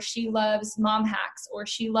fashion, or she loves mom hacks, or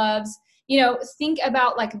she loves, think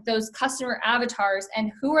about like those customer avatars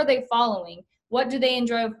and who are they following? What do they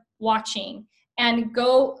enjoy watching? And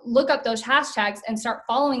go look up those hashtags and start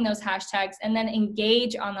following those hashtags and then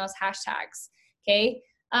engage on those hashtags, okay?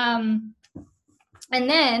 And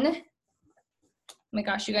then, oh my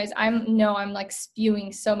gosh, you guys, I'm like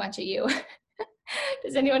spewing so much at you.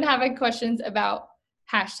 Does anyone have any questions about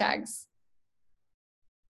hashtags? Is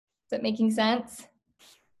that making sense?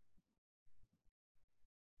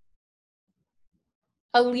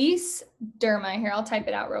 Elise Derma, here, I'll type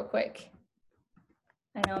it out real quick.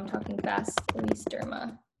 I know I'm talking fast. Elise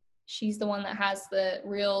Derma. She's the one that has the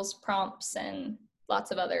Reels prompts and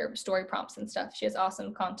lots of other story prompts and stuff. She has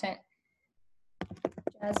awesome content.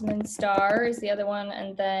 Jasmine Star is the other one,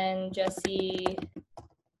 and then Jessie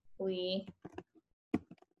Lee.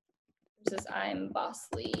 This is I'm Boss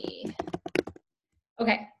Lee.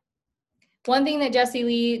 Okay. One thing that Jessie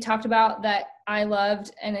Lee talked about that I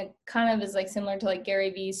loved, and it kind of is like similar to like Gary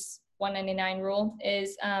Vee's 199 rule,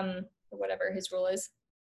 is or whatever his rule is.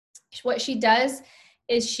 What she does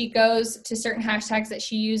is she goes to certain hashtags that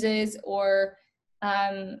she uses, or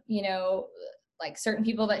like certain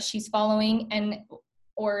people that she's following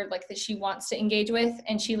or like that she wants to engage with,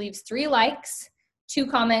 and she leaves 3 likes, 2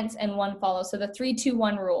 comments, and 1 follow. So the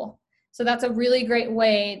 3-2-1 rule. So that's a really great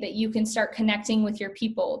way that you can start connecting with your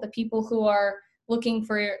people, the people who are looking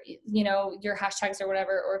for your hashtags or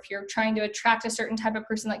whatever. Or if you're trying to attract a certain type of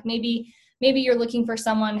person, like maybe you're looking for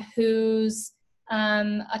someone who's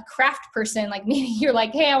a craft person. Like maybe you're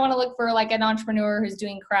like, hey, I want to look for like an entrepreneur who's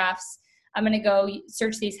doing crafts. I'm going to go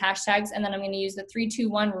search these hashtags, and then I'm going to use the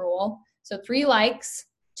 3-2-1 rule. So 3 likes,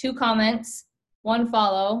 2 comments, 1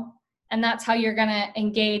 follow. And that's how you're going to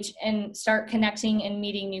engage and start connecting and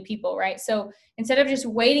meeting new people, right? So instead of just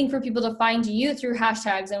waiting for people to find you through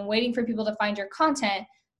hashtags and waiting for people to find your content,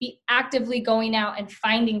 be actively going out and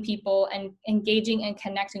finding people and engaging and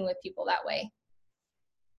connecting with people that way.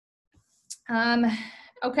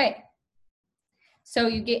 Okay. So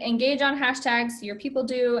you engage on hashtags, your people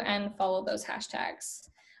do, and follow those hashtags.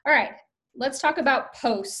 All right, let's talk about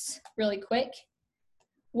posts really quick.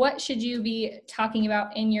 What should you be talking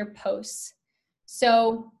about in your posts?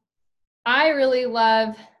 So I really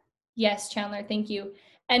love, yes, Chandler, thank you.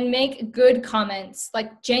 And make good comments,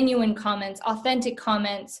 like genuine comments, authentic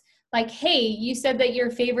comments. Like, hey, you said that your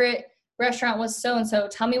favorite restaurant was so-and-so.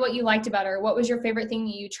 Tell me what you liked about it, or what was your favorite thing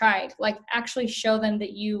that you tried? Like, actually show them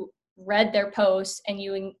that you read their posts and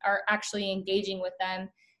you are actually engaging with them,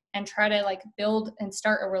 and try to like build and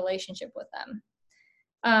start a relationship with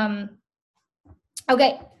them.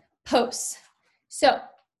 Okay, posts. So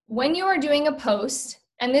when you are doing a post,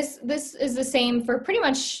 and this is the same for pretty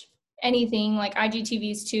much anything, like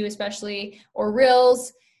IGTVs too, especially, or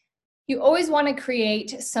Reels, you always want to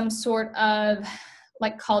create some sort of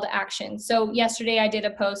like call to action. So yesterday I did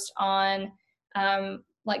a post on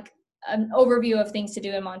like an overview of things to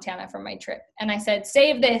do in Montana from my trip. And I said,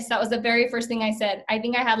 save this. That was the very first thing I said. I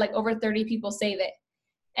think I had like over 30 people save it.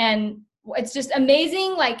 And it's just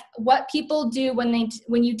amazing, like what people do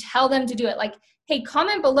when you tell them to do it. Like, hey,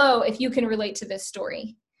 comment below if you can relate to this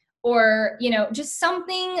story, or, you know, just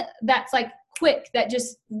something that's like quick, that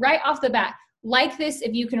just right off the bat, like this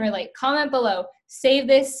if you can relate. Comment below. Save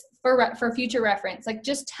this for future reference. Like,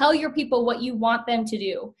 just tell your people what you want them to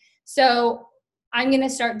do. So I'm going to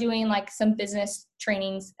start doing like some business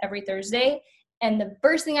trainings every Thursday. And the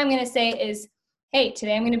first thing I'm going to say is, hey,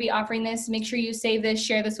 today I'm going to be offering this. Make sure you save this,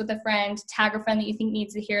 share this with a friend, tag a friend that you think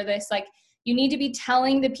needs to hear this. Like, you need to be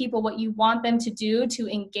telling the people what you want them to do to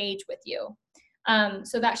engage with you.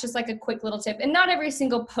 So that's just like a quick little tip. And not every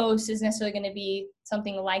single post is necessarily going to be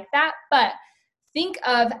something like that, but think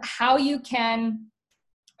of how you can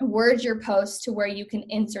word your post to where you can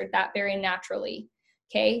insert that very naturally.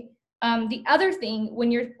 Okay. The other thing, when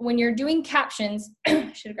you're doing captions,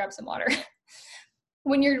 I should have grabbed some water.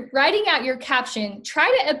 When you're writing out your caption, try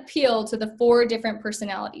to appeal to the 4 different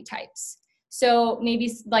personality types. So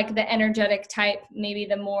maybe like the energetic type, maybe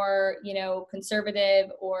the more, you know,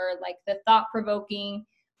 conservative, or like the thought-provoking,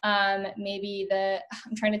 maybe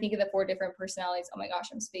I'm trying to think of the 4 different personalities. Oh my gosh,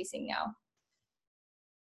 I'm spacing now.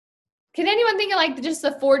 Can anyone think of like just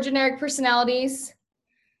the 4 generic personalities?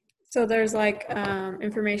 So there's like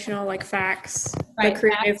informational, like facts, Right, the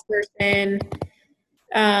creative person,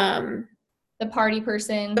 the party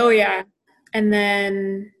person. oh yeah, and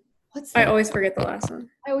then I always forget the last one.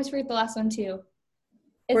 I always forget the last one too.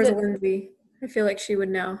 Where's Lindsay? I feel like she would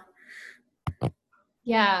know.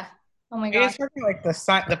 Yeah. Oh my gosh. It's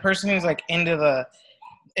like the person who's like into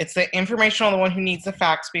it's the informational, the one who needs the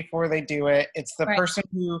facts before they do it. It's the person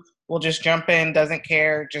who will just jump in, doesn't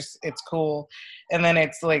care, just it's cool. And then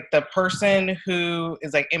it's like the person who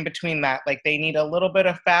is like in between that, like they need a little bit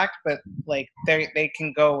of fact, but like they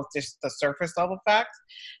can go with just the surface level facts.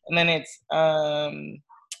 And then it's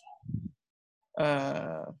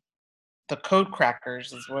the code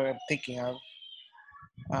crackers is what I'm thinking of.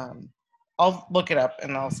 I'll look it up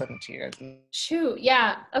and I'll send it to you guys. Shoot,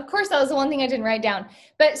 yeah. Of course, that was the one thing I didn't write down.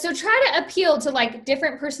 But so try to appeal to like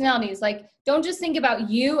different personalities. Like, don't just think about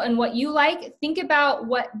you and what you like. Think about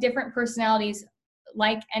what different personalities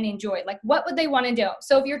like and enjoy. Like, what would they want to do?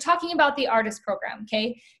 So if you're talking about the artist program,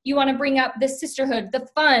 okay, you want to bring up the sisterhood, the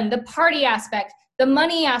fun, the party aspect, the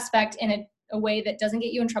money aspect in a way that doesn't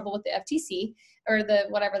get you in trouble with the FTC or the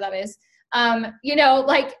whatever that is.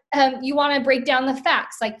 You want to break down the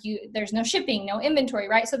facts, like there's no shipping, no inventory,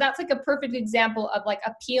 right? So that's like a perfect example of like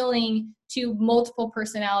appealing to multiple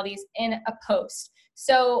personalities in a post.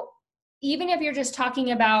 So even if you're just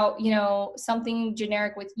talking about, you know, something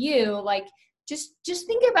generic with you, like just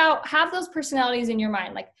think about, have those personalities in your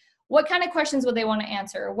mind. Like, what kind of questions would they want to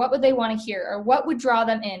answer? Or what would they want to hear? Or what would draw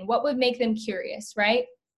them in? What would make them curious, right?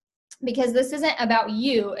 Because this isn't about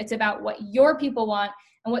you. It's about what your people want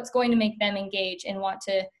and what's going to make them engage and want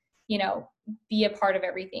to, you know, be a part of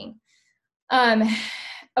everything.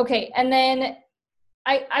 Okay. And then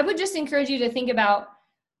I would just encourage you to think about,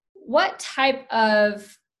 what type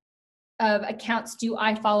of accounts do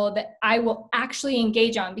I follow that I will actually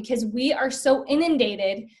engage on? Because we are so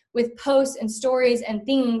inundated with posts and stories and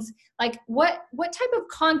things. Like, what type of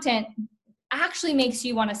content actually makes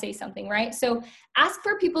you want to say something, right? So ask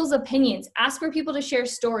for people's opinions, ask for people to share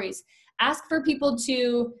stories, ask for people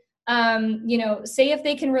to, say if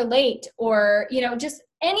they can relate, or, just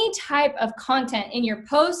any type of content in your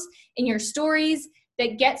posts, in your stories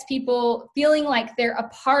that gets people feeling like they're a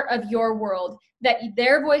part of your world, that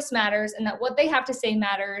their voice matters and that what they have to say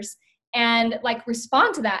matters, and like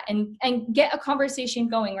respond to that and get a conversation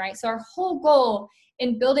going, right? So our whole goal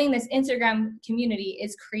in building this Instagram community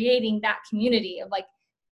is creating that community of like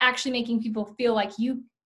actually making people feel like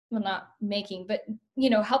not making, but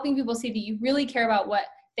helping people see that you really care about what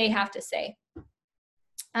they have to say.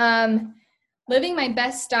 living my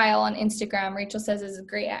best style on Instagram, Rachel says, is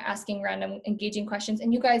great at asking random engaging questions.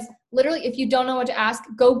 And you guys, literally, if you don't know what to ask,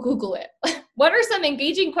 go Google it. What are some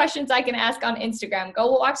engaging questions I can ask on Instagram?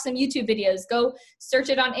 Go watch some YouTube videos. Go search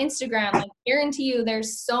it on Instagram. I guarantee you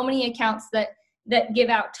there's so many accounts that give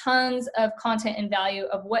out tons of content and value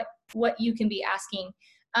of what you can be asking.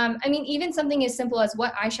 I mean, even something as simple as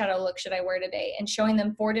what eyeshadow look should I wear today, and showing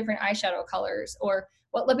them 4 different eyeshadow colors, or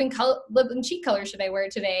what lip and cheek color should I wear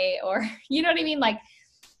today? Or, you know what I mean? Like,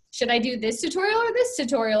 should I do this tutorial or this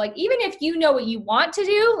tutorial? Like, even if you know what you want to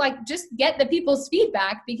do, like, just get the people's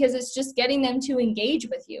feedback, because it's just getting them to engage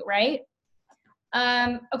with you, right?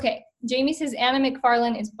 Okay. Jamie says, Anna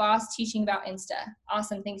McFarlane is boss teaching about Insta.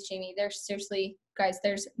 Awesome. Thanks, Jamie. There's seriously, guys,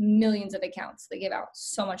 there's millions of accounts that give out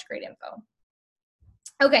so much great info.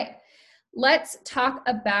 Okay. Let's talk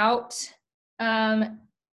about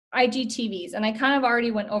IGTVs. And I kind of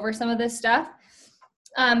already went over some of this stuff.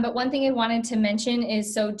 But one thing I wanted to mention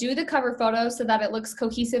is, so do the cover photo so that it looks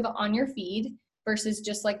cohesive on your feed versus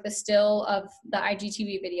just like the still of the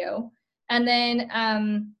IGTV video. And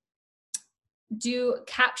then do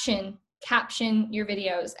caption your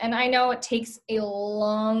videos. And I know it takes a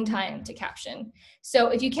long time to caption. So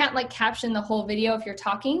if you can't like caption the whole video if you're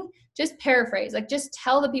talking, just paraphrase, like just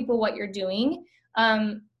tell the people what you're doing.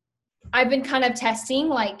 I've been kind of testing,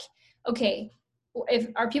 like, okay,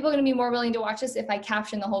 are people going to be more willing to watch this if I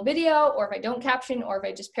caption the whole video, or if I don't caption, or if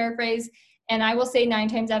I just paraphrase? And I will say 9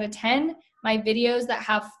 times out of 10, my videos that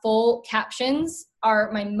have full captions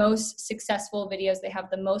are my most successful videos. They have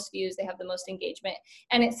the most views, they have the most engagement.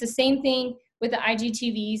 And it's the same thing with the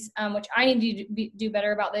IGTVs, which I need to do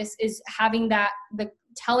better about this, is having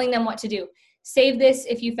telling them what to do. Save this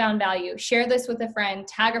if you found value. Share this with a friend.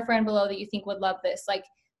 Tag a friend below that you think would love this. Like,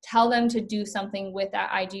 tell them to do something with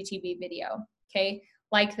that IGTV video. Okay,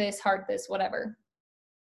 like this, heart this, whatever.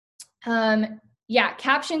 Yeah,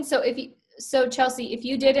 caption. So Chelsea, if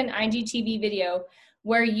you did an IGTV video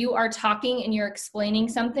where you are talking and you're explaining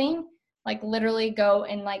something, like literally go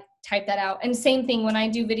and like type that out. And same thing, when I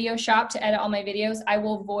do Video Shop to edit all my videos, I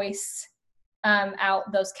will voice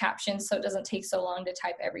out those captions so it doesn't take so long to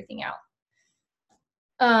type everything out.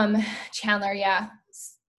 Chandler, yeah.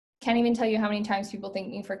 Can't even tell you how many times people thank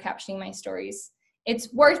me for captioning my stories.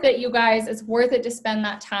 It's worth it, you guys. It's worth it to spend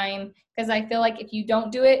that time, because I feel like if you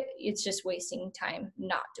don't do it, it's just wasting time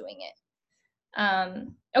not doing it.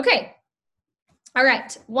 Okay. All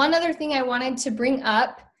right. One other thing I wanted to bring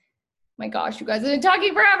up. My gosh, you guys have been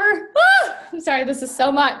talking forever. I'm sorry, this is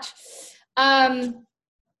so much.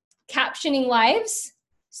 Captioning lives.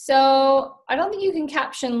 So I don't think you can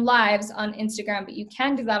caption lives on Instagram, but you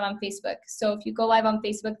can do that on Facebook. So if you go live on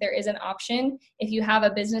Facebook, there is an option if you have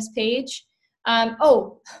a business page.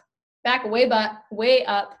 Back way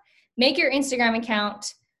up, make your Instagram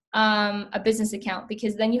account a business account,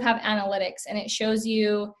 because then you have analytics and it shows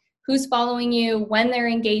you who's following you, when they're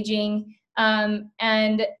engaging, and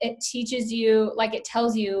it teaches you, like it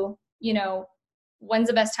tells you, you know, when's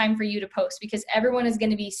the best time for you to post, because everyone is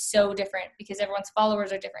going to be so different, because everyone's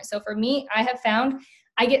followers are different. So for me, I have found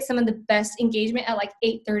I get some of the best engagement at like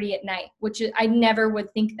 8:30 at night, which I never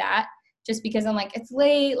would think that, just because I'm like, it's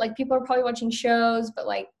late, like people are probably watching shows, but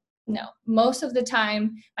like, no, most of the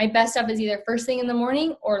time, my best stuff is either first thing in the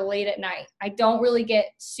morning or late at night. I don't really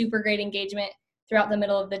get super great engagement throughout the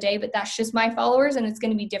middle of the day, but that's just my followers, and it's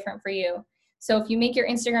going to be different for you. So if you make your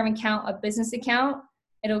Instagram account a business account,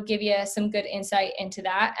 it'll give you some good insight into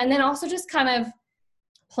that. And then also just kind of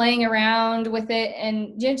playing around with it,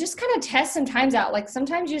 and, you know, just kind of test some times out. Like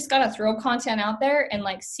sometimes you just got to throw content out there and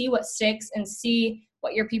like see what sticks and see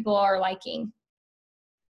what your people are liking.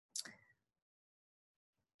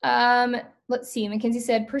 Let's see. Mackenzie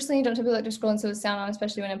said, personally, don't typically like to scroll and slow sound on,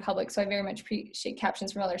 especially when in public. So I very much appreciate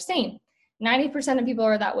captions from others. Same. 90% of people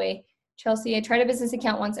are that way. Chelsea, I tried a business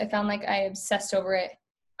account once. I found like I obsessed over it.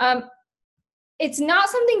 It's not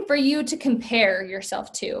something for you to compare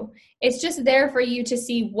yourself to. It's just there for you to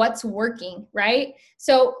see what's working, right?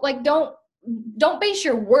 So like, don't base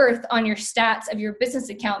your worth on your stats of your business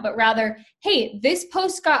account, but rather, hey, this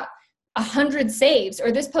post got 100 saves,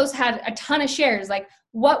 or this post had a ton of shares. Like,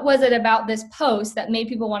 what was it about this post that made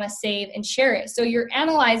people want to save and share it? So you're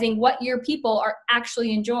analyzing what your people are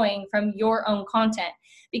actually enjoying from your own content.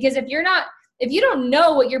 Because if you don't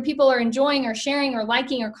know what your people are enjoying or sharing or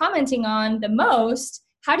liking or commenting on the most,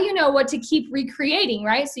 how do you know what to keep recreating,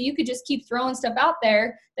 right? So you could just keep throwing stuff out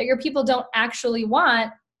there that your people don't actually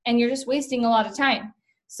want, and you're just wasting a lot of time.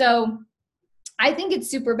 So I think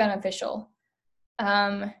it's super beneficial.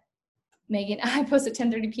 Megan, I post at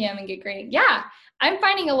 10:30 p.m. and get great. Yeah, I'm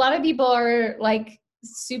finding a lot of people are like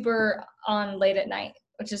super on late at night,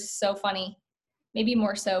 which is so funny. maybe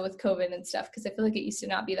more so with COVID and stuff, because I feel like it used to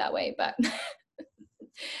not be that way, but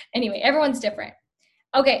anyway, everyone's different.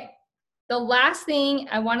 Okay, the last thing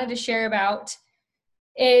I wanted to share about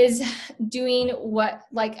is doing what,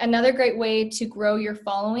 like another great way to grow your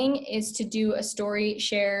following is to do a story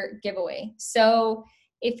share giveaway. So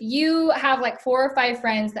if you have like 4 or 5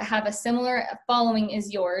 friends that have a similar following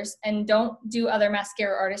as yours and don't do other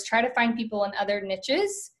mascara artists, try to find people in other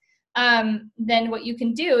niches. Then what you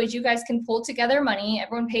can do is you guys can pull together money.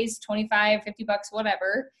 Everyone pays 25, 50 bucks,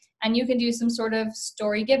 whatever. And you can do some sort of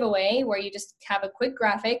story giveaway where you just have a quick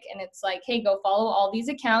graphic and it's like, hey, go follow all these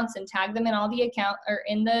accounts and tag them in all the account or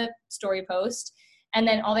in the story post. And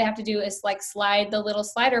then all they have to do is like slide the little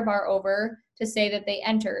slider bar over to say that they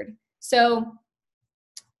entered. So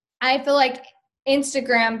I feel like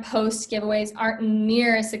Instagram post giveaways aren't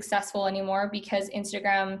near as successful anymore because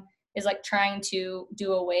Instagram is like trying to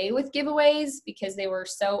do away with giveaways because they were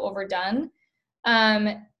so overdone.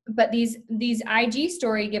 But these IG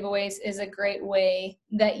story giveaways is a great way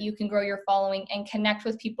that you can grow your following and connect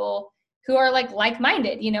with people who are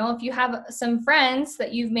like-minded. You know, if you have some friends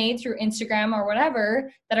that you've made through Instagram or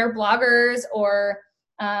whatever that are bloggers or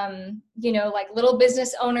you know, like little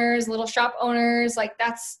business owners, little shop owners, like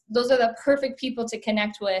those are the perfect people to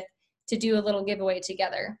connect with to do a little giveaway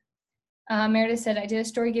together. Meredith said, I did a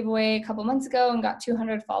story giveaway a couple months ago and got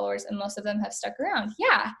 200 followers and most of them have stuck around.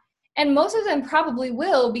 Yeah. And most of them probably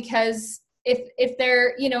will, because if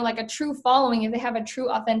they're, you know, like a true following, if they have a true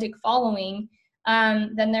authentic following,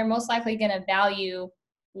 then they're most likely going to value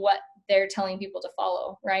what they're telling people to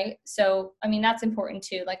follow, right? So, I mean, that's important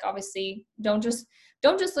too. Like, obviously, don't just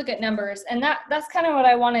look at numbers. And that's kind of what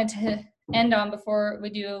I wanted to end on before we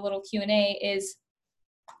do a little Q&A is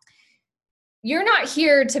you're not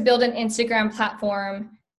here to build an Instagram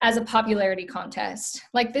platform as a popularity contest.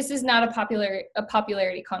 Like, this is not a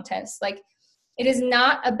popularity contest. Like, it is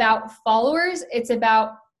not about followers. It's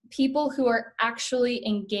about people who are actually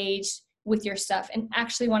engaged with your stuff and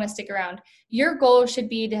actually want to stick around. Your goal should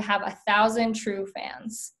be to have 1,000 true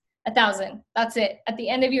fans. 1,000. That's it. At the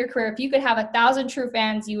end of your career, if you could have 1,000 true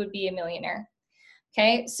fans, you would be a millionaire.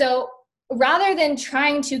 Okay. So rather than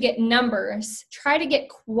trying to get numbers, try to get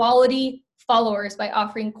quality followers by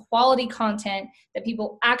offering quality content that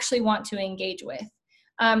people actually want to engage with,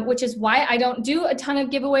 which is why I don't do a ton of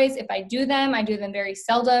giveaways. If I do them very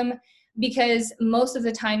seldom, because most of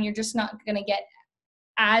the time you're just not going to get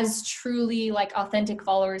as truly like authentic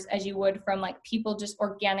followers as you would from like people just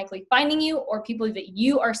organically finding you or people that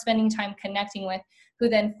you are spending time connecting with who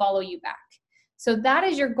then follow you back. So that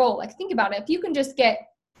is your goal. Like, think about it. If you can just get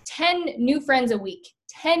 10 new friends a week,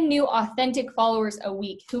 10 new authentic followers a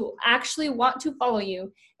week who actually want to follow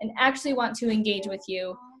you and actually want to engage with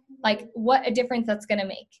you, like, what a difference that's going to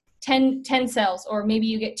make. 10 sales, or maybe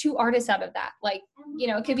you get 2 artists out of that. Like, you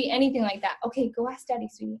know, it could be anything like that. Okay, go ask Daddy,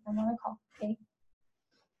 sweetie. I'm on a call.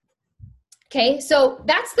 Okay, so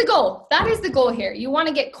that's the goal. That is the goal here. You want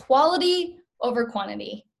to get quality over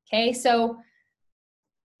quantity. Okay, so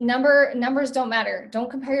numbers don't matter.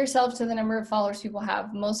 Don't compare yourself to the number of followers people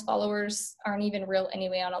have. Most followers aren't even real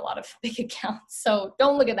anyway on a lot of big accounts. So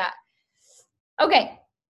don't look at that. Okay,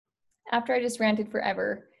 after I just ranted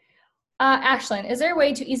forever. Ashlyn, is there a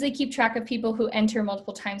way to easily keep track of people who enter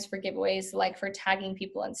multiple times for giveaways, like for tagging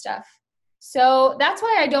people and stuff? So that's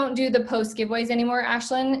why I don't do the post giveaways anymore,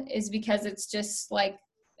 Ashlyn, is because it's just like,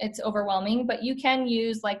 it's overwhelming. But you can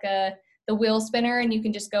use like the wheel spinner, and you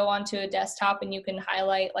can just go onto a desktop and you can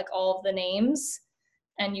highlight like all of the names,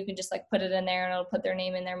 and you can just like put it in there and it'll put their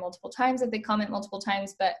name in there multiple times if they comment multiple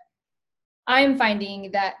times. But I'm finding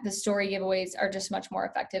that the story giveaways are just much more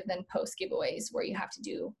effective than post giveaways where you have to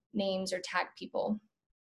do names or tag people.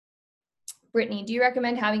 Brittany, do you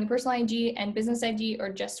recommend having a personal IG and business IG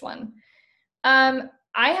or just one? I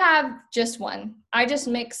have just one. I just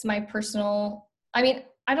mix my personal, I mean,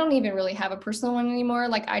 I don't even really have a personal one anymore.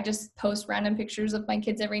 Like, I just post random pictures of my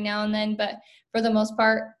kids every now and then, but for the most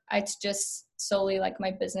part, it's just solely like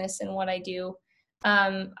my business and what I do.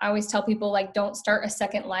 I always tell people, like, don't start a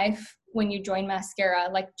second life when you join Mascara.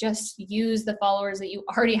 Like, just use the followers that you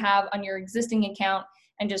already have on your existing account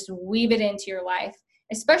and just weave it into your life,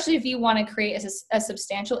 especially if you want to create a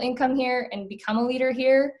substantial income here and become a leader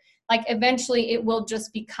here. Like, eventually it will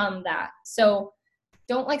just become that. So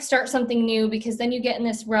don't like start something new, because then you get in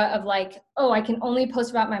this rut of like, oh, I can only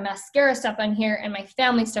post about my mascara stuff on here and my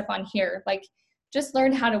family stuff on here. Like, just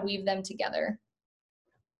learn how to weave them together.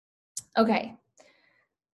 Okay.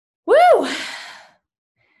 Woo!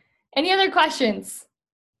 Any other questions?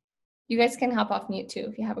 You guys can hop off mute too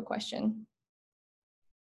if you have a question.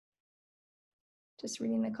 Just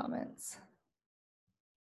reading the comments.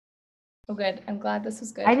 Oh, good. I'm glad this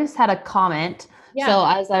was good. I just had a comment. Yeah. So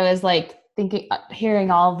as I was like hearing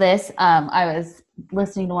all this, I was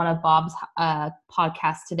listening to one of Bob's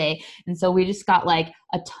podcasts today. And so we just got like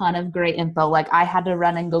a ton of great info. Like I had to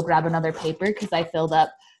run and go grab another paper because I filled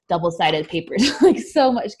up double-sided papers, like so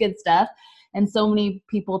much good stuff and so many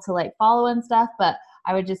people to like follow and stuff. But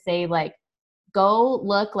I would just say like, go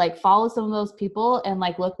look, like follow some of those people and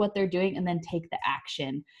like look what they're doing and then take the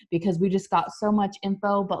action, because we just got so much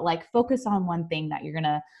info. But like focus on one thing that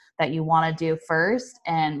you want to do first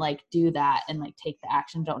and like do that and like take the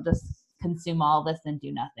action. Don't just consume all this and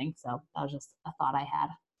do nothing. So that was just a thought I had.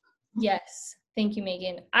 Yes. Thank you,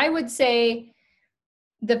 Megan. I would say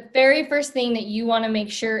the very first thing that you want to make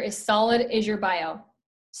sure is solid is your bio.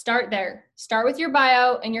 Start there. Start with your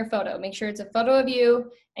bio and your photo. Make sure it's a photo of you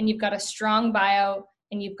and you've got a strong bio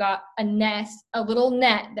and you've got a little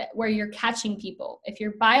net where you're catching people. If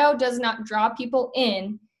your bio does not draw people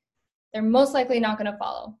in, they're most likely not going to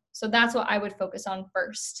follow. So that's what I would focus on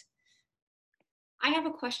first. I have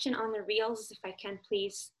a question on the Reels, if I can,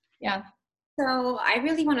 please. Yeah. So I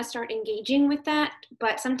really want to start engaging with that,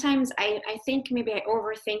 but sometimes I think maybe I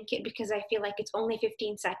overthink it because I feel like it's only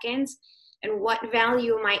 15 seconds. And what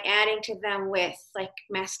value am I adding to them with like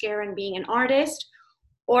mascara and being an artist?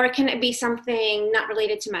 Or can it be something not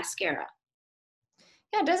related to mascara?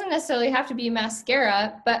 Yeah, it doesn't necessarily have to be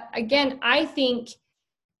mascara. But again, I think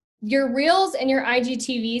your Reels and your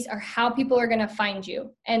IGTVs are how people are going to find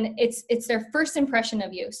you. And it's their first impression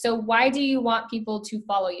of you. So why do you want people to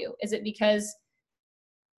follow you? Is it because,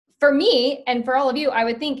 for me and for all of you, I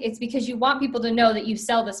would think it's because you want people to know that you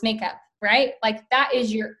sell this makeup, right? Like that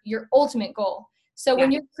is your ultimate goal. So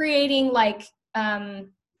when you're creating like,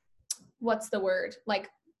 what's the word? Like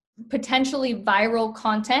potentially viral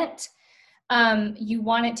content, you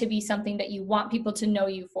want it to be something that you want people to know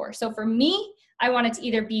you for. So for me, I want it to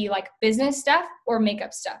either be like business stuff or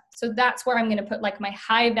makeup stuff. So that's where I'm going to put like my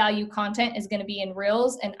high value content is going to be in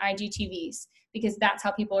Reels and IGTVs, because that's how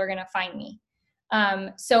people are going to find me.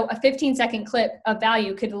 So a 15-second clip of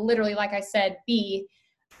value could literally, like I said, be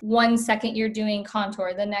 1 second you're doing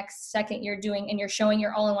contour, the next second you're doing, and you're showing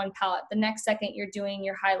your all-in-one palette. The next second you're doing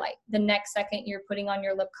your highlight. The next second you're putting on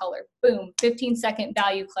your lip color. Boom, 15-second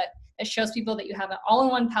value clip that shows people that you have an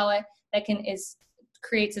all-in-one palette that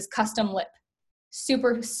creates this custom lip.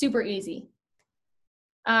 Super, super easy.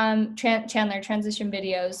 Chandler, transition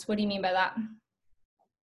videos. What do you mean by that?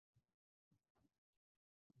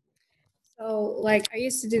 So like I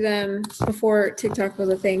used to do them before TikTok was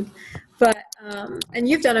a thing, but and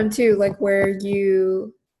you've done them too, like where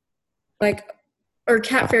you like, or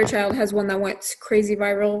Kat Fairchild has one that went crazy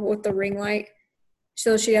viral with the ring light.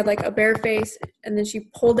 So she had like a bare face and then she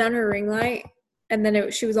pulled down her ring light and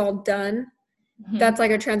then she was all done. Mm-hmm. That's like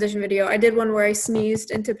a transition video. I did one where I sneezed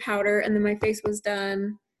into powder and then my face was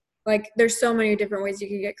done. Like there's so many different ways you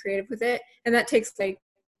can get creative with it. And that takes like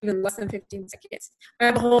even less than 15 seconds. I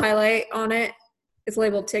have a whole highlight on it. It's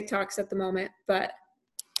labeled TikToks at the moment, but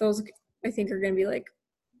those I think are going to be like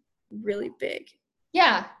really big.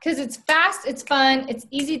 Yeah, because it's fast, it's fun, it's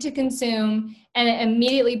easy to consume, and it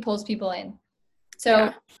immediately pulls people in.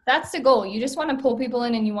 So that's the goal. You just want to pull people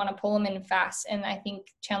in and you want to pull them in fast. And I think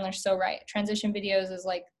Chandler's so right. Transition videos is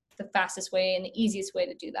like the fastest way and the easiest way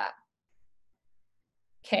to do that.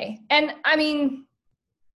 Okay. And I mean,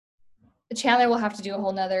 Chandler will have to do a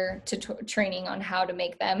whole nother training on how to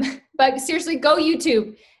make them. But seriously, go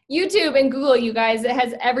YouTube and Google, you guys. It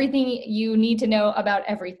has everything you need to know about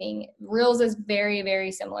everything. Reels is very,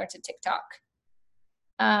 very similar to TikTok.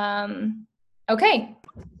 Okay.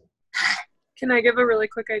 Can I give a really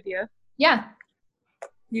quick idea? Yeah.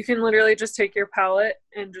 You can literally just take your palette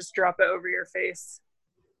and just drop it over your face.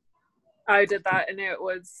 I did that and it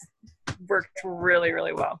worked really,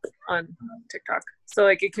 really well on TikTok. So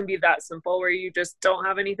like it can be that simple where you just don't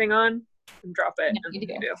have anything on and drop it. Yeah,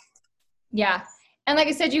 you do. Yeah. And like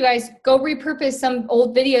I said, you guys, go repurpose some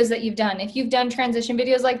old videos that you've done. If you've done transition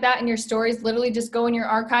videos like that in your stories, literally just go in your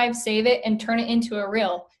archive, save it, and turn it into a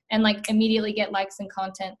reel and like immediately get likes and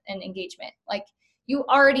content and engagement. Like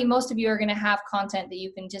most of you are going to have content that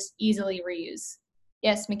you can just easily reuse.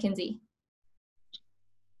 Yes, Mackenzie.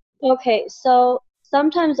 Okay, so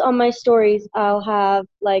sometimes on my stories, I'll have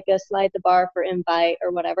like a slide the bar for invite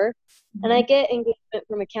or whatever. Mm-hmm. And I get engagement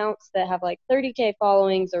from accounts that have like 30K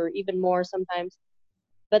followings or even more sometimes.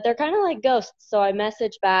 But they're kind of like ghosts. So I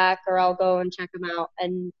message back or I'll go and check them out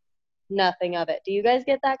and nothing of it. Do you guys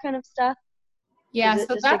get that kind of stuff? Yeah,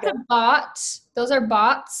 so that's a bot. Those are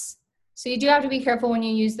bots. So you do have to be careful when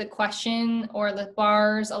you use the question or the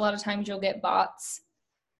bars. A lot of times you'll get bots.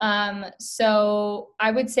 So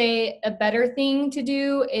I would say a better thing to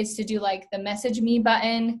do is to do like the message me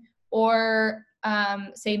button, or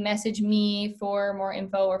say message me for more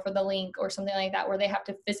info or for the link or something like that, where they have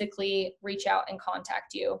to physically reach out and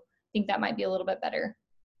contact you. I think that might be a little bit better.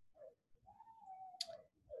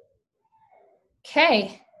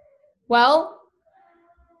 Okay, well,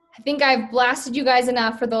 I think I've blasted you guys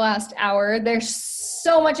enough for the last hour. There's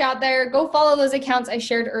so much out there. Go follow those accounts I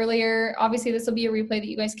shared earlier. Obviously, this will be a replay that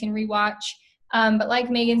you guys can rewatch. But like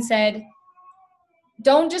Megan said,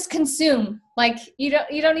 don't just consume. Like you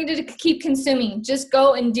don't need to keep consuming. Just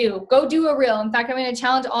go and do. Go do a reel. In fact, I'm going to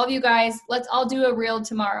challenge all of you guys. Let's all do a reel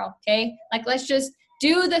tomorrow. Okay? Like let's just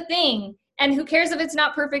do the thing. And who cares if it's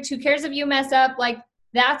not perfect? Who cares if you mess up? Like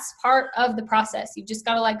that's part of the process. You've just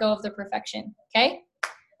got to let go of the perfection. Okay?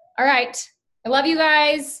 All right. I love you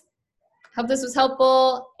guys. Hope this was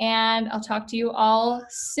helpful, and I'll talk to you all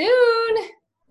soon.